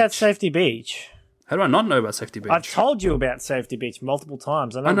you know Beach. about Safety Beach? How do I not know about Safety Beach? I've told you about Safety Beach multiple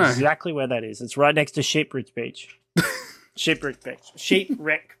times. I know exactly where that is. It's right next to Sheepwrecked Beach. Sheepwrecked Beach.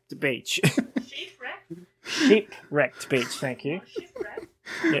 Sheepwrecked Beach. Shipwreck? Sheepwrecked Beach, thank you. Shipwreck?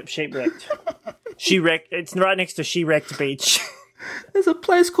 Yep, Sheepwrecked. It's right next to She-wrecked Beach. There's a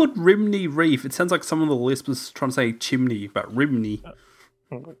place called Rimney Reef. It sounds like someone on the list was trying to say chimney, but Rimney.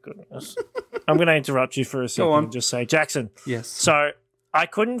 Oh my goodness. I'm going to interrupt you for a second on. and just say, Jackson. Yes. So I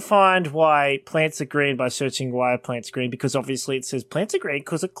couldn't find why plants are green by searching why are plants green, because obviously it says plants are green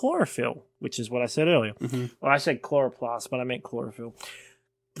because of chlorophyll, which is what I said earlier. Well, I said chloroplast, but I meant chlorophyll.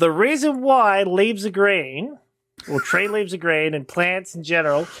 The reason why leaves are green, or tree leaves are green, and plants in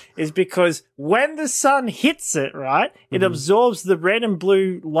general, is because when the sun hits it, right, it absorbs the red and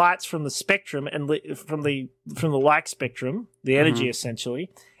blue lights from the spectrum and from the light spectrum, the energy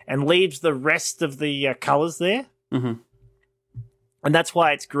essentially, and leaves the rest of the colors there. And that's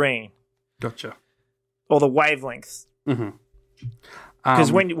why it's green, Gotcha. or the wavelengths.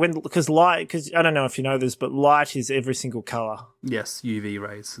 Because because I don't know if you know this, but light is every single color. Yes, UV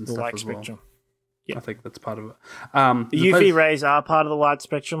rays and The stuff light as well. spectrum. I think that's part of it. The UV rays are part of the light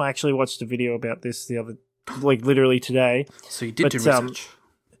spectrum. I actually watched a video about this literally today. So you did do but, research.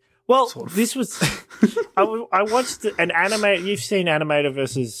 Well, Sort of. this was I watched an anime. You've seen animator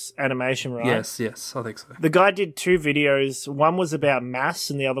versus animation, right? Yes, I think so. The guy did two videos. One was about maths,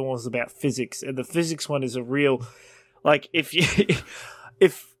 and the other one was about physics. And the physics one is a real, like, if you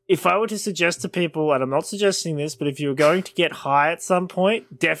if I were to suggest to people, and I'm not suggesting this, but if you were going to get high at some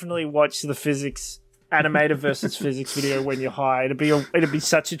point, definitely watch the physics animator versus physics video when you're high. It'd be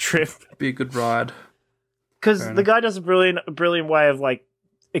such a trip. Be a good ride. Because Fair the guy does a brilliant way of like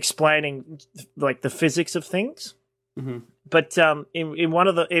explaining like the physics of things. Mm-hmm. But in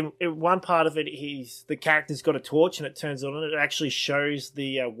one part of it, the character's got a torch and it turns on and it actually shows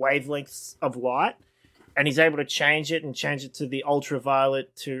the wavelengths of light, and he's able to change it to the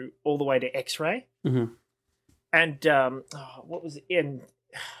ultraviolet to all the way to X-ray. Mm-hmm. And what was it in?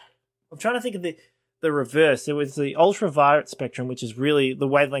 I'm trying to think of the reverse. There was the ultraviolet spectrum, which is really the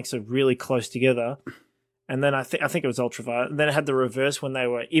wavelengths are really close together. And then I think it was ultraviolet. And then it had the reverse when they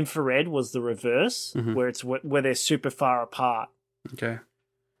were infrared was the reverse, Mhm. where they're super far apart. Okay.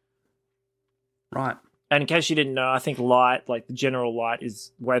 Right. And in case you didn't know, I think light, like the general light,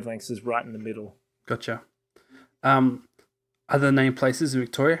 is wavelengths is right in the middle. Gotcha. Other name places in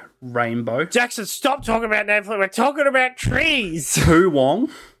Victoria? Rainbow. Jackson, stop talking about Netflix. We're talking about trees. Poo Wong.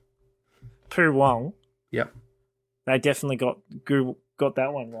 Poo Wong. Yep. They definitely got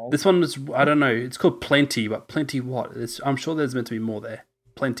that one wrong. This one was, I don't know, it's called Plenty, but Plenty what? I'm sure there's meant to be more there.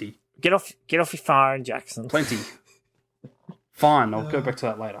 Plenty. Get off your phone, Jackson. Plenty. Fine, I'll go back to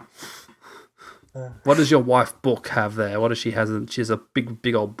that later. What does your wife book have there? What does she has? She has a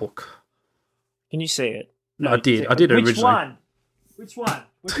big old book. Can you see it? I did originally. Which one?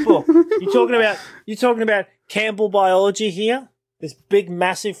 Which book? You talking about Campbell Biology here? This big,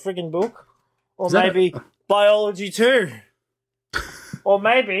 massive friggin' book? Or Is that maybe Biology 2? Or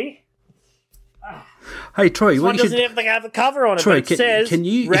maybe... Hey, Troy, This what one you doesn't should, even have a cover on it, Troy, but it says can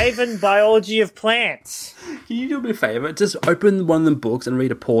you- Raven Biology of Plants. can you do me a favour? Just open one of them books and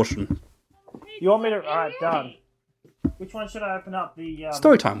read a portion. You want me to... Alright, done. Which one should I open up?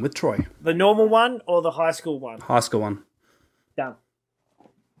 Story time with Troy. The normal one or the high school one? High school one. Done.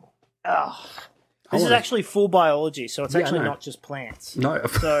 Oh, this is wanna- actually full biology, so it's Yeah, I actually know. not just plants. No,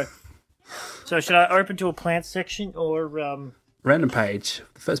 So should I open to a plant section or... random page.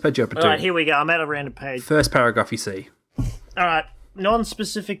 The first page you open All right, to. here we go. I'm at a random page. First paragraph you see. All right,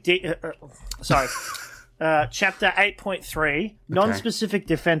 non-specific... Chapter 8.3, non-specific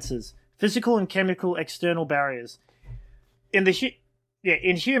defenses, physical and chemical external barriers. In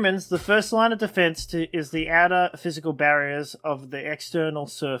humans, the first line of defense is the outer physical barriers of the external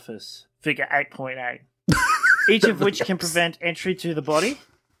surface, figure 8.8, each of which can prevent entry to the body.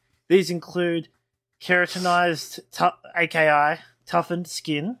 These include keratinized, aka toughened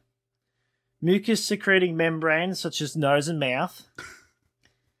skin, mucus-secreting membranes such as nose and mouth,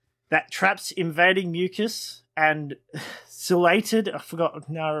 that traps invading mucus, and ciliated... I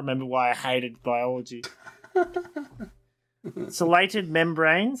remember why I hated biology. Ciliated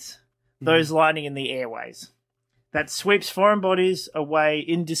membranes, those lining in the airways, that sweeps foreign bodies away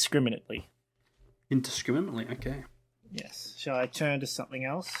indiscriminately. Indiscriminately, okay. Yes. Shall I turn to something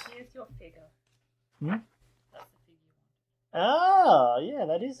else? Here's your figure. Hmm? That's the figure you want. Ah, yeah,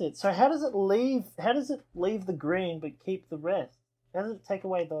 that is it. So how does it leave the green but keep the rest? How does it take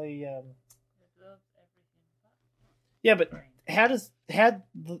away the Absorbs everything. Yeah, but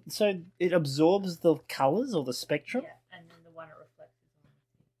so it absorbs the colours or the spectrum? Yeah, and then the one it reflects is on.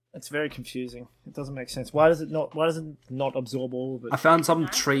 It's very confusing. It doesn't make sense. Why does it not absorb all of it? I found some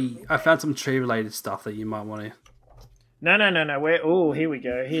tree related stuff that you might want to. No. Here we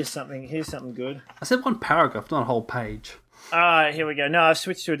go. Here's something good. I said one paragraph, not a whole page. Alright, here we go. No, I've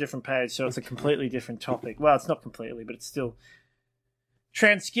switched to a different page, so it's a completely different topic. Well, it's not completely, but it's still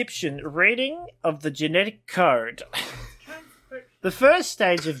transcription, reading of the genetic code. The first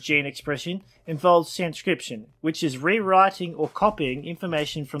stage of gene expression involves transcription, which is rewriting or copying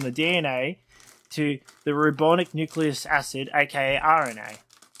information from the DNA to the ribonic nucleic acid, aka RNA.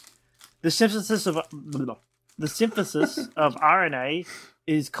 The synthesis of RNA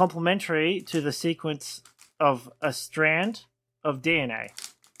is complementary to the sequence of a strand of DNA.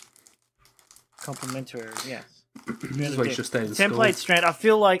 Complementary, yes. This is what you should stay in school. Template strand. I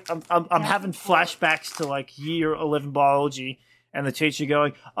feel like I'm having flashbacks to like year 11 biology, and the teacher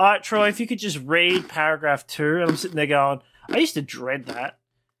going, "All right, Troy, if you could just read paragraph 2," and I'm sitting there going, "I used to dread that."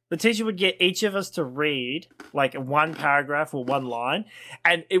 The teacher would get each of us to read like one paragraph or one line,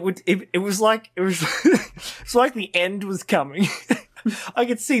 and it was like it's like the end was coming. I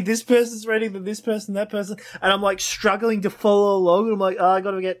could see this person's reading, then this person, that person, and I'm like struggling to follow along. And I'm like, I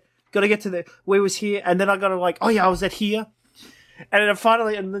gotta get to the we was here, and then I gotta like, oh yeah, I was at here, and then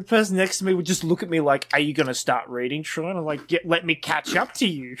finally, and the person next to me would just look at me like, "Are you gonna start reading, Troy?" And I'm like, let me catch up to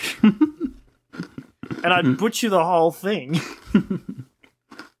you, and I'd butcher the whole thing.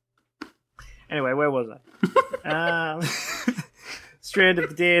 Anyway, where was I? Strand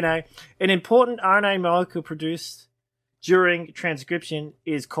of the DNA. An important RNA molecule produced during transcription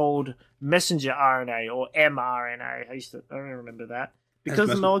is called messenger RNA or mRNA. I don't remember that. Because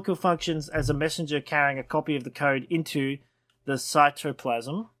the molecule functions as a messenger carrying a copy of the code into the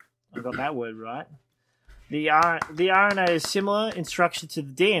cytoplasm. I got that word right. The RNA is similar in structure to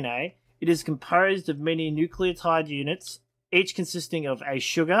the DNA. It is composed of many nucleotide units, each consisting of a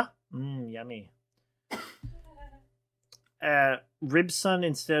sugar, yummy, ribosome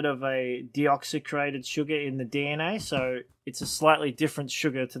instead of a deoxycholated sugar in the DNA, so it's a slightly different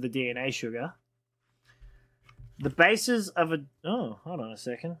sugar to the DNA sugar. The bases of a... Oh, hold on a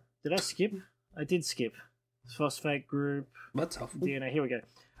second. Did I skip? I did skip. Phosphate group. That's helpful. DNA, here we go.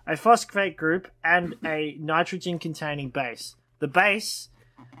 A phosphate group and a nitrogen-containing base. The base,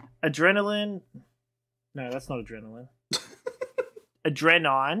 adrenaline... No, that's not adrenaline.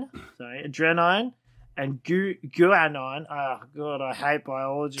 Adrenine and guanine. Oh, God, I hate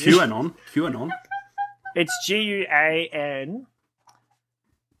biology. QAnon. It's Guanine.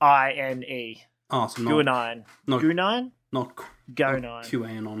 Oh, so Guanine. Guanine? Not Guanine.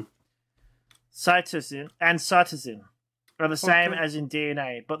 QAnon. Cytosine and cytosine are the same as in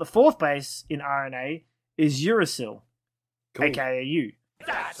DNA, but the fourth base in RNA is uracil, aka U.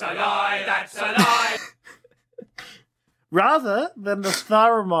 That's a lie, that's a lie. Rather than the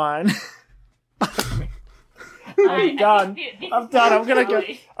thyramine. I'm done. I'm done. I'm gonna go.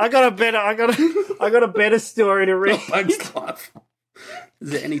 I got a better story to read. Bug's Life. Is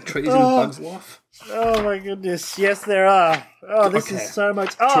there any trees in Bug's Life? Oh my goodness! Yes, there are. Oh, this is so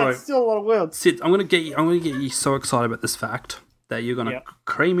much. Oh, Troy, it's still a lot of words. Sid, I'm gonna get you so excited about this fact that you're gonna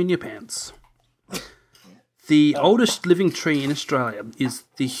cream in your pants. The oldest living tree in Australia is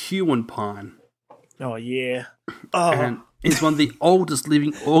the Huon pine. Oh yeah. Oh. And it's one of the oldest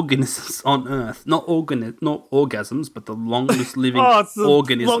living organisms on Earth. Not orgasms, but the longest living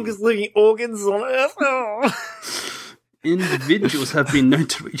organism. Longest living organs on Earth. Oh. Individuals have been known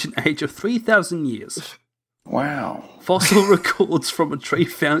to reach an age of 3,000 years. Wow. Fossil records from a tree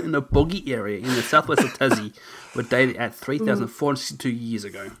found in a boggy area in the southwest of Tassie were dated at 3,462 years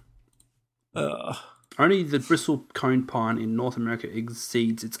ago. Only the bristlecone pine in North America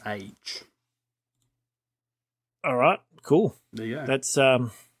exceeds its age. All right, cool. There you go. That's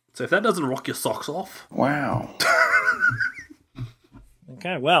So if that doesn't rock your socks off... Wow.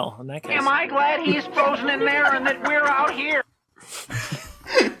 Okay, well, in that case... Am I glad he's frozen in there and that we're out here?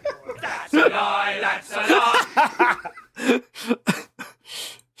 That's a lie, that's a lie.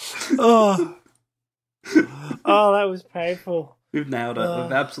 Oh, that was painful. We've nailed it.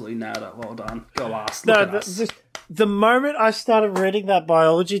 We've absolutely nailed it. Well done. Go us. No, Look at us. the moment I started reading that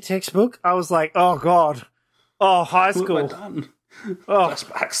biology textbook, I was like, oh, God. Oh, high school. We're done. Oh.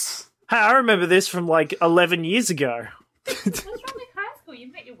 Flashbacks. Hey, I remember this from like 11 years ago. What's wrong with high school? You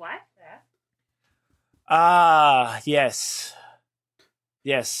met your wife there. Ah, yes.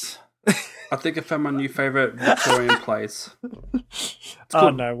 Yes. I think I found my new favourite Victorian place. It's Oh,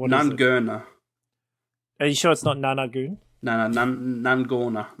 called no, what is it? Nungurna. Are you sure it's not Nanagoon? No,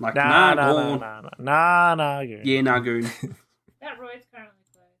 Nungorna. Like Nah, Nungorn. Nanagoon. Yeah, Nagoon. That road's currently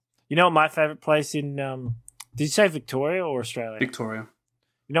closed. You know what my favourite place in... did you say Victoria or Australia? Victoria.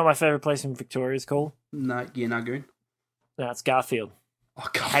 You know what my favourite place in Victoria is called? No, yeah, Nagoon. No, it's Garfield. Oh,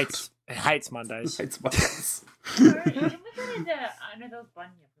 God. It hates Mondays. Hates my face. I know those Bunyip.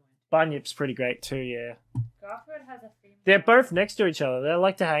 Bunyip's pretty great too, yeah. Garfield has a female. They're both next to each other. They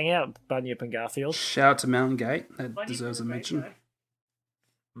like to hang out, Bunyip and Garfield. Shout out to Mountain Gate. That Bunyip deserves is a great mention.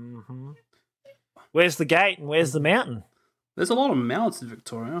 though. Mm-hmm. Where's the gate and where's the mountain? There's a lot of mountains in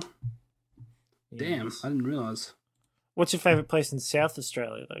Victoria. Damn, Yes. I didn't realise. What's your favourite place in South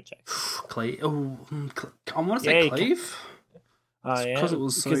Australia, though, Jake? Cleve. Oh, I want to say Yeah, Cleve. Oh, yeah? 'cause it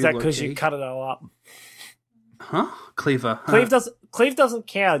was so Because you low-key. cut it all up. Huh? Cleaver. Cleve doesn't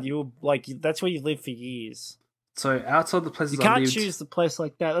count. That's where you live for years. So outside the places You I can't lived, choose the place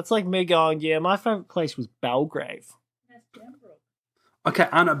like that. That's like me going, yeah, my favourite place was Belgrave. That's Gembrook. okay,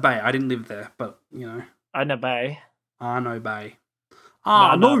 Arno Bay. I didn't live there, but you know, Arno Bay. Arno Bay.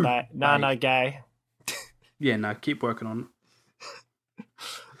 No, Bay. no, gay. Yeah, no, keep working on it.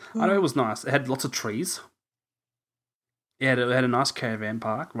 I know it was nice. It had lots of trees. It had a nice caravan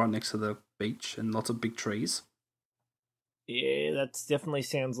park right next to the beach and lots of big trees. Yeah, that definitely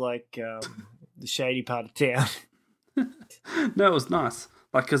sounds like the shady part of town. No, it was nice.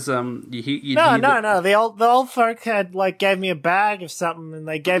 Like, cause No. The old folk had gave me a bag of something, and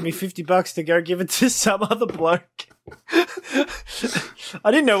they gave me $50 to go give it to some other bloke.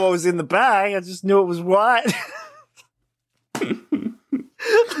 I didn't know what was in the bag. I just knew it was white.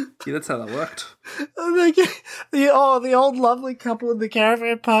 Yeah, that's how that worked. The old lovely couple in the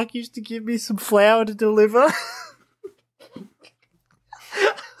caravan park used to give me some flour to deliver.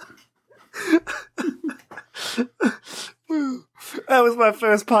 That was my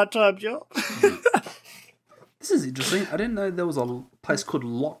first part-time job. This is interesting. I didn't know there was a place called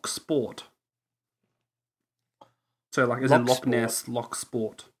Loch Sport. So, like, as in Loch Loch Ness, Loch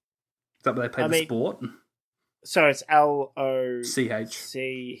Sport. Is that where they play the sport? So it's LOCH,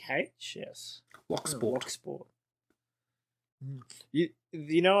 yes. Loch Sport. Loch Sport.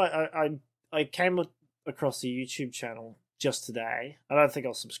 You know, I came across the YouTube channel just today. I don't think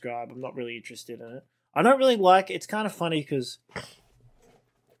I'll subscribe. I'm not really interested in it. I don't really like it. It's kind of funny because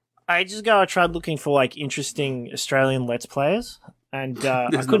ages ago I tried looking for like interesting Australian Let's Players, and I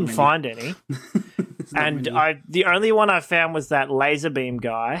couldn't find any. And the only one I found was that Laserbeam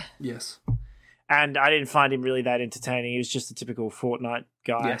guy. Yes. And I didn't find him really that entertaining. He was just a typical Fortnite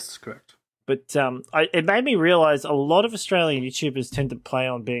guy. Yes, correct. But it made me realise a lot of Australian YouTubers tend to play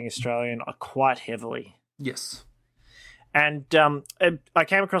on being Australian quite heavily. Yes. And I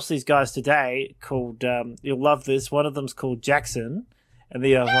came across these guys today called, you'll love this, one of them's called Jackson, and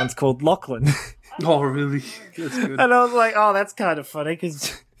the other one's called Lachlan. Oh, really? That's good. And I was like, oh, that's kind of funny,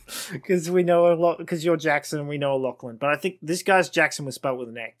 because we know a lot, because you're Jackson and we know a Lachlan. But I think this guy's Jackson was spelled with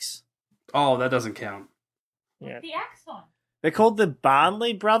an X. Oh, that doesn't count. Yeah. The accent. They're called the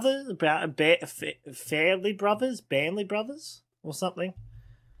Barnley Brothers, Fairley Brothers, Banley Brothers, or something.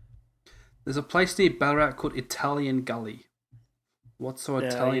 There's a place near Ballarat called Italian Gully. What's so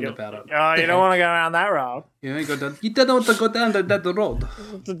Italian about it? Oh, you don't want to go down that road. You don't want to go down that road.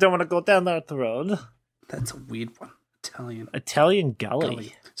 You don't want to go down that road. That's a weird one. Italian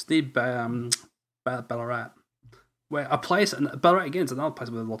Gully. It's near Ballarat. Where a place, and Ballarat again is another place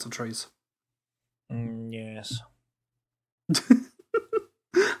with lots of trees. Yes.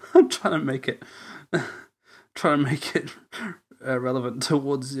 I'm trying to make it relevant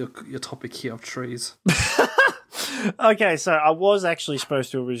towards your topic here of trees. Okay, so I was actually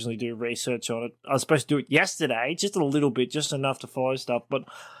supposed to originally do research on it. I was supposed to do it yesterday, just a little bit, just enough to follow stuff, but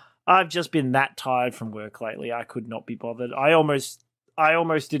I've just been that tired from work lately. I could not be bothered. I almost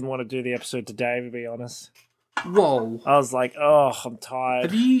didn't want to do the episode today, to be honest. Whoa. I was like, oh, I'm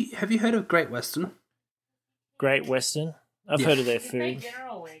tired. Have you heard of Great Western? Great Western? I've heard of their food.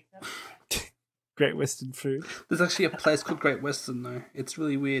 General Week. Great Western food. There's actually a place called Great Western, though. It's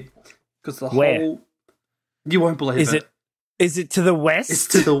really weird. Because Where? You won't believe it. Is it to the west? It's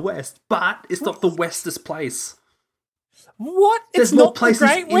to the west, but it's not the westest place. What? There's it's more not places the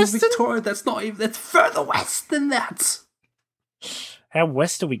Great in Western? Victoria that's further west than that. How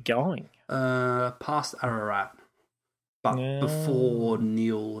west are we going? Past Ararat. But before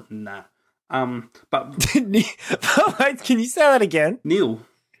Neil and that. But Wait, can you say that again? Neil.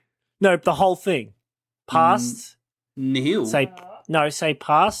 No, the whole thing. Past. Neil. Say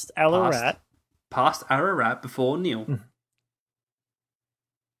past Ararat. Past Ararat before Neil.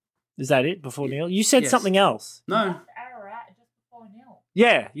 Is that it? Before Neil? You said Yes. something else. No. Ararat just before Neil.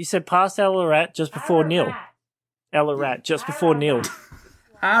 Yeah, you said past Ararat just before Neil. Ararat just before Neil.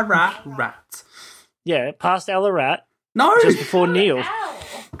 Ararat. Yeah, past Ararat No. just before Neil. Ow.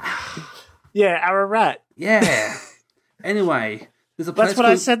 Yeah, Ararat. Yeah. Anyway, there's a place That's what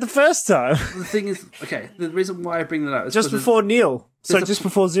I said the first time. The thing is, okay, the reason why I bring that up is Just 'cause before Neil. So there's a- just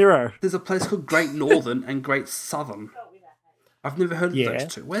before zero. there's a place called Great Northern and Great Southern. I've never heard of Yeah.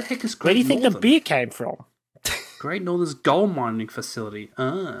 those two. Where the heck is Great Where do you think the Northern? beer came from? Great Northern's gold mining facility.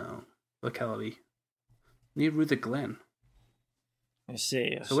 Locality. Near Ruther Glen. I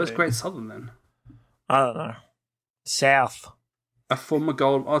see. So where's Great Southern then? I don't know. South. A former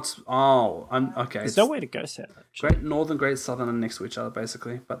gold... okay. There's It's no way to go south. Actually. Great Northern, Great Southern are next to each other,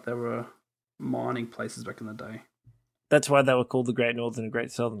 basically. But there were mining places back in the day. That's why they were called the Great Northern and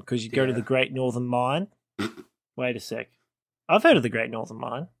Great Southern, because you go to Yeah. the Great Northern Mine. Wait a sec. I've heard of the Great Northern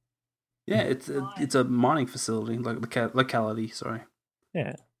Mine. Yeah, it's a mining facility, like locality, sorry.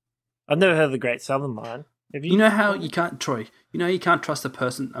 Yeah. I've never heard of the Great Southern Mine. Have you? You know how you can't, Troy, you can't trust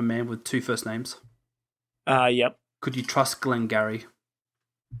a man with two first names? Yep. Could you trust Glengarry?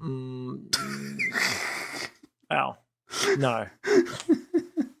 Oh. No.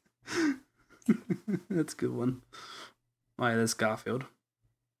 That's a good one. Oh yeah, there's Garfield.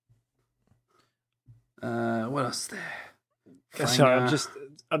 What else is there? Sorry,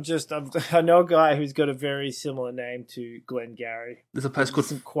 I know a guy who's got a very similar name to Glengarry. There's a place It called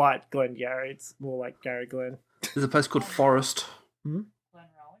isn't quite Glengarry, it's more like Gary Glenn. There's a place called Forest. Glen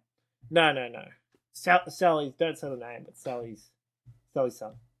No. Rowan. Sally, don't say the name, it's Sally's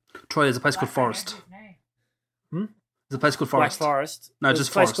son. Troy, there's a place Why called can't I Forest. know his name? There's a place called Black Forest. Forest. No, There's just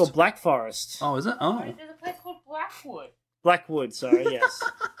a place Forest. called Black Forest. Oh, is it? Oh. There's a place called Blackwood. Blackwood, sorry, yes.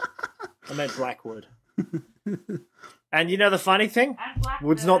 I meant Blackwood. And you know the funny thing? And Blackburn.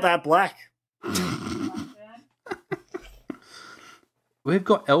 Wood's not that black. Blackburn. We've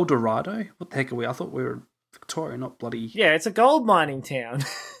got El Dorado. What the heck are we? I thought we were Victoria, not bloody Yeah, it's a gold mining town.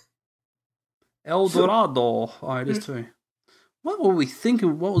 El Dorado. Oh, it is too. What were we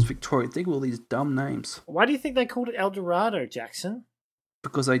thinking? What was Victoria thinking of all these dumb names? Why do you think they called it El Dorado, Jackson?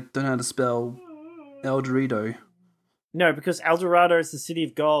 Because I don't know how to spell El Dorado. No, because El Dorado is the city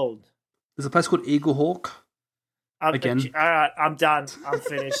of gold. There's a place called Eagle Hawk. Again. All right, I'm done. I'm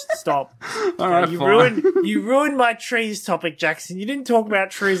finished. Stop. All right, you fine. ruined my trees topic, Jackson. You didn't talk about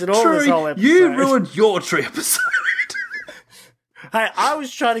trees at all this whole episode. You ruined your tree episode. Hey, I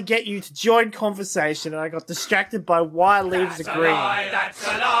was trying to get you to join conversation, and I got distracted by why leaves are green. That's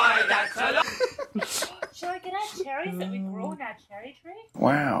a lie, that's a lie. Shall I get our cherries that we grew on our cherry tree?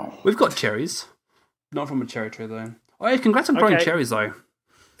 Wow. We've got cherries. Not from a cherry tree, though. Oh, yeah, congrats on growing Okay. cherries, though.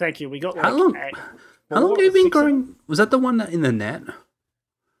 Thank you. We got like How long? How long have you been 6 of them? growing? Was that the one that in the net?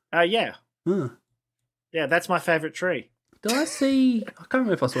 Yeah. Huh. Yeah, that's my favourite tree. Did I see? I can't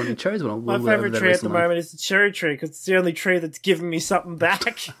remember if I saw any cherries when I My was over favourite there tree at the recently. moment is the cherry tree because it's the only tree that's given me something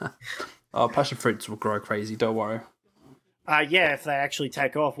back. Oh, passion fruits will grow crazy. Don't worry. Yeah, if they actually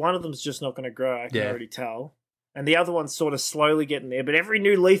take off. One of them's just not going to grow, I can Yeah. already tell. And the other one's sort of slowly getting there, but every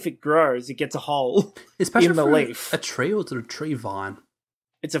new leaf it grows, it gets a hole. Is passion In the fruit leaf. a tree or is it a tree vine?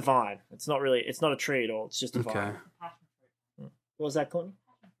 It's a vine. It's not a tree at all. It's just a Okay. vine. What was that, Courtney?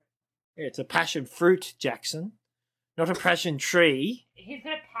 Yeah, it's a passion fruit, Jackson. Not a passion tree. He's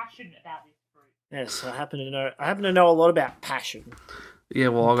got a passion about this fruit. Yes, I happen to know a lot about passion. Yeah,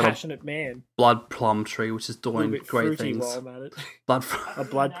 well, I've got a Passionate man. blood plum tree, which is A little doing bit great fruity things. while I'm at it. Blood, A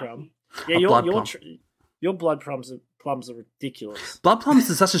blood plum. Yeah, A blood plum. your blood plums are ridiculous. blood plums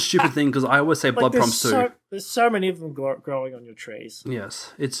is such a stupid thing because I always say blood there's plums too. There's so many of them growing on your trees.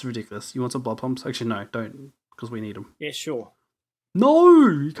 Yes, it's ridiculous. You want some blood plums? Actually, no, don't, because we need them. Yeah, sure. No,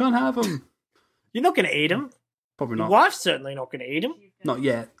 you can't have them. You're not going to eat them. Probably Your not. wife's certainly not going to eat them. Not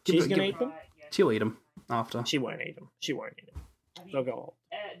yet. She's going to eat them. She'll eat them after. She won't eat them. She won't eat them. They'll go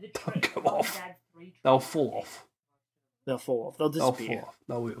off. Go off. They'll fall off. They'll fall off. They'll They'll disappear. fall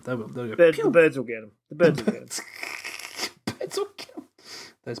off. They'll go. The pew. birds will get them. The birds will get them. Birds will kill 'em.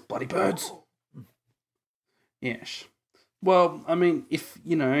 Those bloody birds. Yes. Well, I mean, if,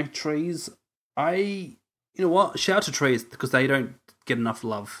 trees, you know what? Shout out to trees because they don't get enough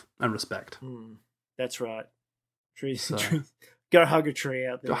love and respect. That's right. Trees. So- trees. Go hug a tree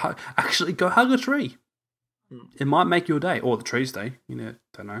out there. Actually, go hug a tree. It might make your day, or the tree's day.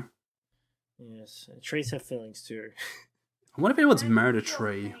 Don't know. Yes. Trees have feelings too. I wonder if anyone's married a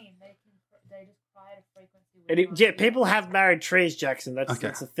tree. Yeah, people have married trees, Jackson. Okay.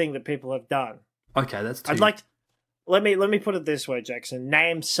 That's a thing that people have done. Okay, that's two. I'd like. Let me put it this way, Jackson.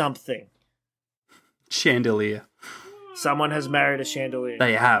 Name something. Chandelier. Someone has married a chandelier.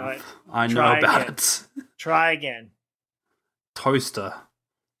 They have. Right. I know Try about again. it. Try again. Toaster.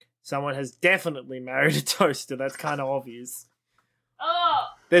 Someone has definitely married a toaster. That's kind of obvious. Oh,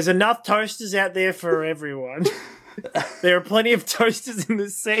 There's enough toasters out there for everyone. There are plenty of toasters in the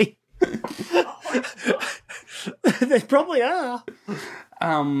sea. There probably are.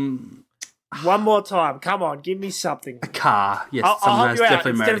 One more time. Come on, give me something. A car. Yes, I'll someone help has you out.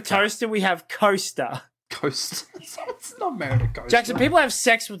 definitely Instead married of a car. toaster, we have coaster. Coast. It's not married a coaster. Jackson, people have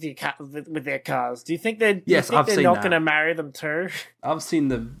sex with their cars. Do you think they're? Yes, I've they're seen not that. going to marry them too? I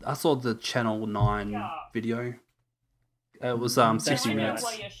saw the Channel 9 video. It was 60 That's right. minutes.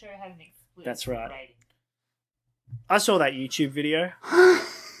 why your show has an explicit That's right. rating. I saw that YouTube video.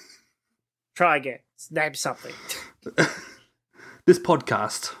 Try again. Name something. This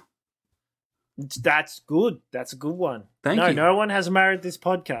podcast. That's good. That's a good one. Thank you. No one has married this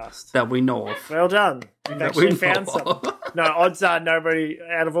podcast. That we know of. Well done. You've That actually we found know something. of. No, odds are nobody,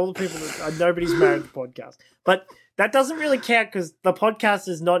 out of all the people, nobody's married the podcast. But that doesn't really count because the podcast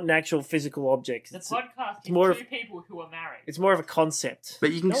is not an actual physical object. The It's, podcast is more two of- people who are married. it's more of a concept.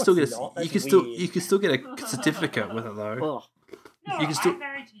 But you can No, still it's get not. you That's can weird. still get a certificate with it though. Ugh. No, you can still- I'm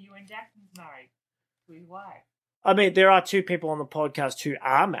married to you and Jackson's married to his wife. I mean, there are two people on the podcast who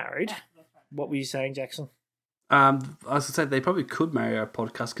are married. That's right. What were you saying, Jackson? I was gonna say they probably could marry a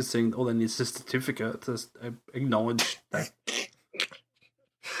podcast considering all they need is a certificate to acknowledge that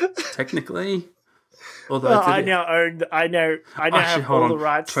technically. Although Well, to I the- now own. I know. I now Actually, have hold all on. the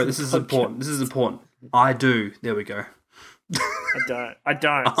rights. Sorry, to this the is podcast. important. This is important. I do. There we go. I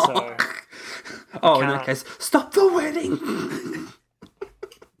don't. So Oh, in that can't. case, stop the wedding.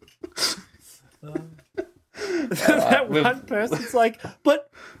 that we've- one person's like, but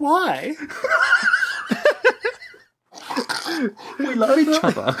why? We love each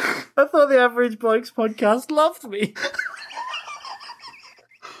other. I thought the Average Blokes podcast loved me.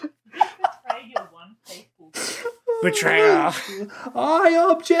 Betray your one faithful. Betrayer. I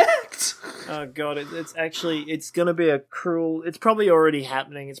object. Oh god, it's going to be a cruel. It's probably already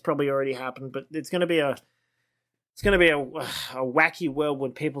happening. It's probably already happened, but it's going to be a wacky world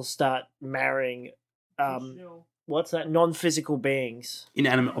when people start marrying what's that? Non-physical beings.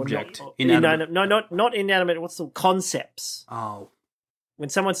 Inanimate object. Inanimate. No, not inanimate. What's the concepts? Oh. When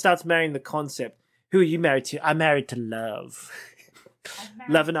someone starts marrying the concept, who are you married to? I'm married to love.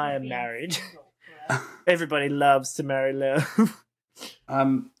 Love and I are married. Everybody loves to marry love.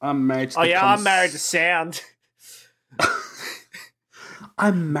 I'm married to I'm married to sound.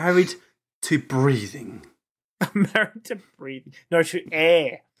 I'm married to breathing. I'm married to breathing. No, to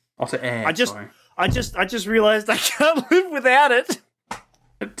air. Oh, to air. I just realised I can't live without it.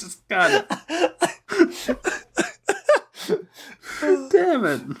 I just can't. Damn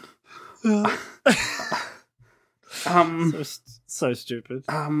it. So stupid.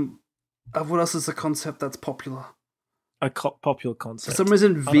 What else is a concept that's popular? A popular concept. For some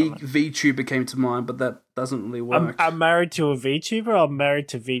reason, VTuber came to mind, but that doesn't really work. I'm married to a VTuber. I'm married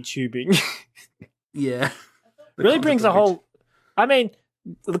to VTubing. Yeah. Really brings a whole. I mean,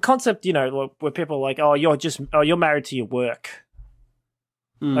 the concept, where people are like, you're married to your work.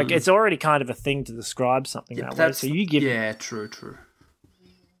 Like, it's already kind of a thing to describe something that way. So you give. Yeah, true.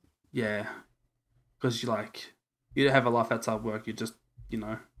 Yeah. Because you don't have a life outside work, you're just,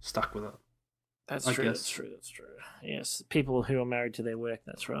 stuck with it. That's true. Yes, people who are married to their work,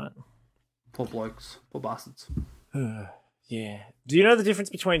 that's right. Poor blokes. Poor bastards. Yeah. Do you know the difference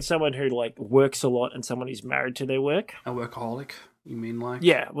between someone who, works a lot and someone who's married to their work? A workaholic, you mean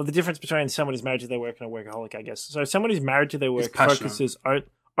Yeah, well, the difference between someone who's married to their work and a workaholic, I guess. So someone who's married to their work focuses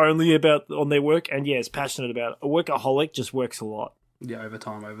only on their work and, is passionate about it. A workaholic just works a lot. Yeah,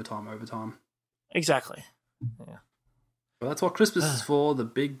 overtime. Exactly. Yeah. Well, that's what Christmas is for. The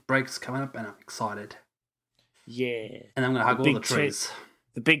big break's coming up and I'm excited. Yeah. And I'm going to hug all the trees.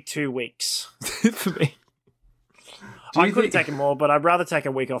 The big 2 weeks for me. I could have taken more, but I'd rather take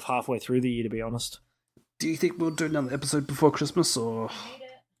a week off halfway through the year, to be honest. Do you think we'll do another episode before Christmas, or...?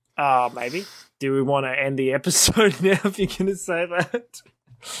 Maybe. Do we want to end the episode now, if you're going to say that?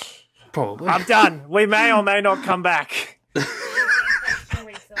 Probably. I'm done. We may or may not come back.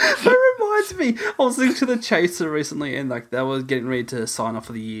 That reminds me, I was listening to The Chaser recently, and they were getting ready to sign off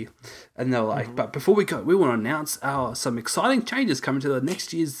for the year, and they were like, but before we go, we want to announce some exciting changes coming to the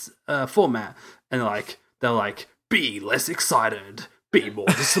next year's format. And they're like, be less excited, be more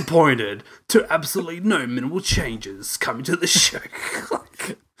disappointed, to absolutely no minimal changes coming to the show.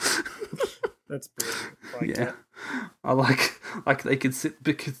 That's brilliant. Yeah. I like they could sit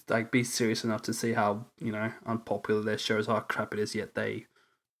because be serious enough to see how, unpopular their shows are, how crap it is, yet they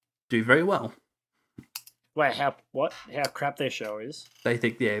do very well. Wait, how crap their show is? They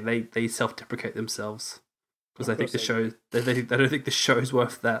think they self-deprecate themselves because they think they don't think the show's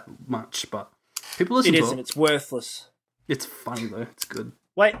worth that much, but people listen to it. It isn't. It's worthless. It's funny though. It's good.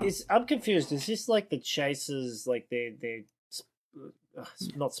 Wait, I'm confused. Is this The Chasers, their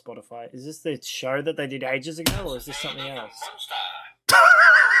not Spotify? Is this the show that they did ages ago, or is this something else?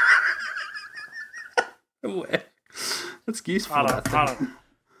 Where? That's useful. I don't.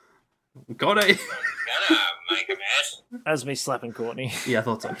 Got it. Gonna make a mess. That was me slapping Courtney. Yeah, I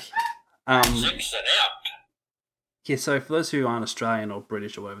thought so. Six it out. Yeah, so for those who aren't Australian or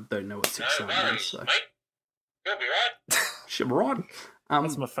British or whatever, don't know what 6 No means. worries, So. mate. You'll be right. She'll be right.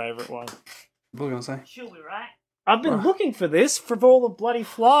 That's my favourite one. What was I going to say? She'll be right. I've been looking for this for all the bloody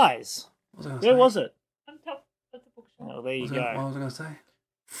flies. Where was it? On top of the bookshelf. Oh, there you What go. was I going to say?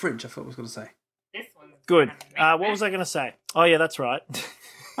 Fridge, I thought I was going to say. This one's Good. What was I going to say? Oh, yeah, that's right.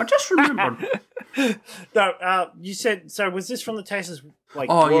 I just remembered. No, you said, so was this from the Tasters, Oh,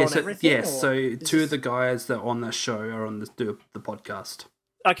 War yes. and everything? Yes, or so is two of the guys that are on that show are on the podcast.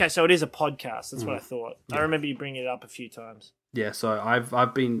 Okay, so it is a podcast. That's what I thought. I remember you bringing it up a few times. Yeah, so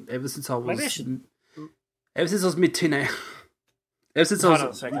I've been, ever since I Maybe I was... should- Ever since I was mid-teenage... Ever since Hold I on a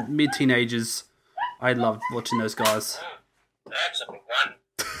was second. mid-teenagers, I loved watching those guys. That's a big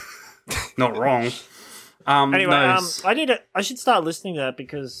one. Not wrong. Anyway, no, I should start listening to that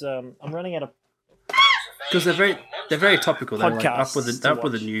because I'm running out of because they're very topical. They're Podcasts up with the to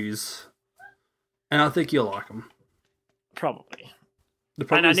watch. news, and I think you'll like them. probably. The And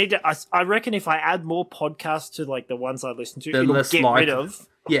problem is, I reckon if I add more podcasts to the ones I listen to, They're it'll less get likely. rid of.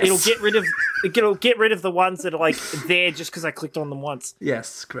 Yes. It'll get rid of the ones that are there just because I clicked on them once.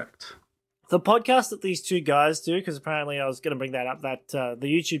 yes, correct. The podcast that these two guys do, because apparently I was going to bring that up, that the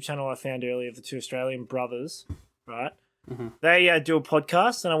YouTube channel I found earlier of the two Australian brothers, right? Mm-hmm. They do a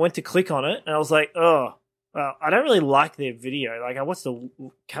podcast, and I went to click on it, and I was like, oh, well, I don't really like their video. I watched a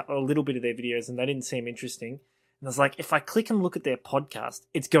little bit of their videos, and they didn't seem interesting. I was like, if I click and look at their podcast,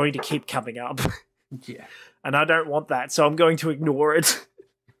 it's going to keep coming up. Yeah. And I don't want that, so I'm going to ignore it.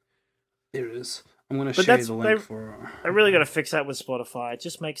 There it is. I'm going to But share you that's- the link for... I really got to fix that with Spotify. It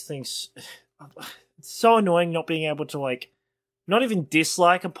just makes things... It's so annoying not being able to, like, not even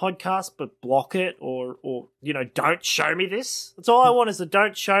dislike a podcast, but block it or don't show me this. That's all I want is a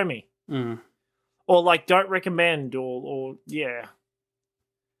don't show me. Mm. Or, like, don't recommend or yeah.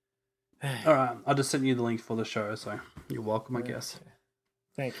 All right. I just sent you the link for the show, so you're welcome, I guess.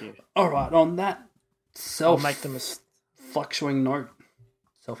 Thank you. All right. On that I'll make them fluctuating note.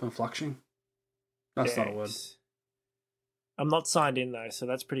 Self-influxing. That's not a word. I'm not signed in, though, so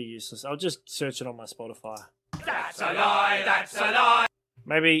that's pretty useless. I'll just search it on my Spotify. That's a lie, that's a lie.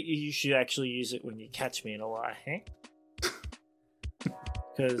 Maybe you should actually use it when you catch me in a lie, eh?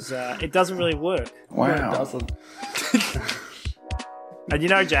 Because it doesn't really work. No, it doesn't. And you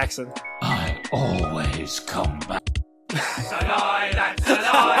know, Jackson. I always come back. That's a lie, that's a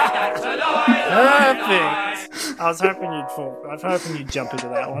lie, that's a lie. Perfect. I was hoping you'd jump into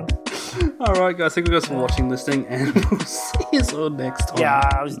that one. All right, guys. Thank you guys for watching, listening, and we'll see you all next time. Yeah,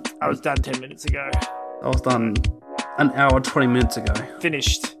 I was done 10 minutes ago. I was done an hour, 20 minutes ago.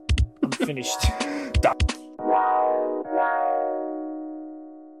 Finished. I'm finished. Done.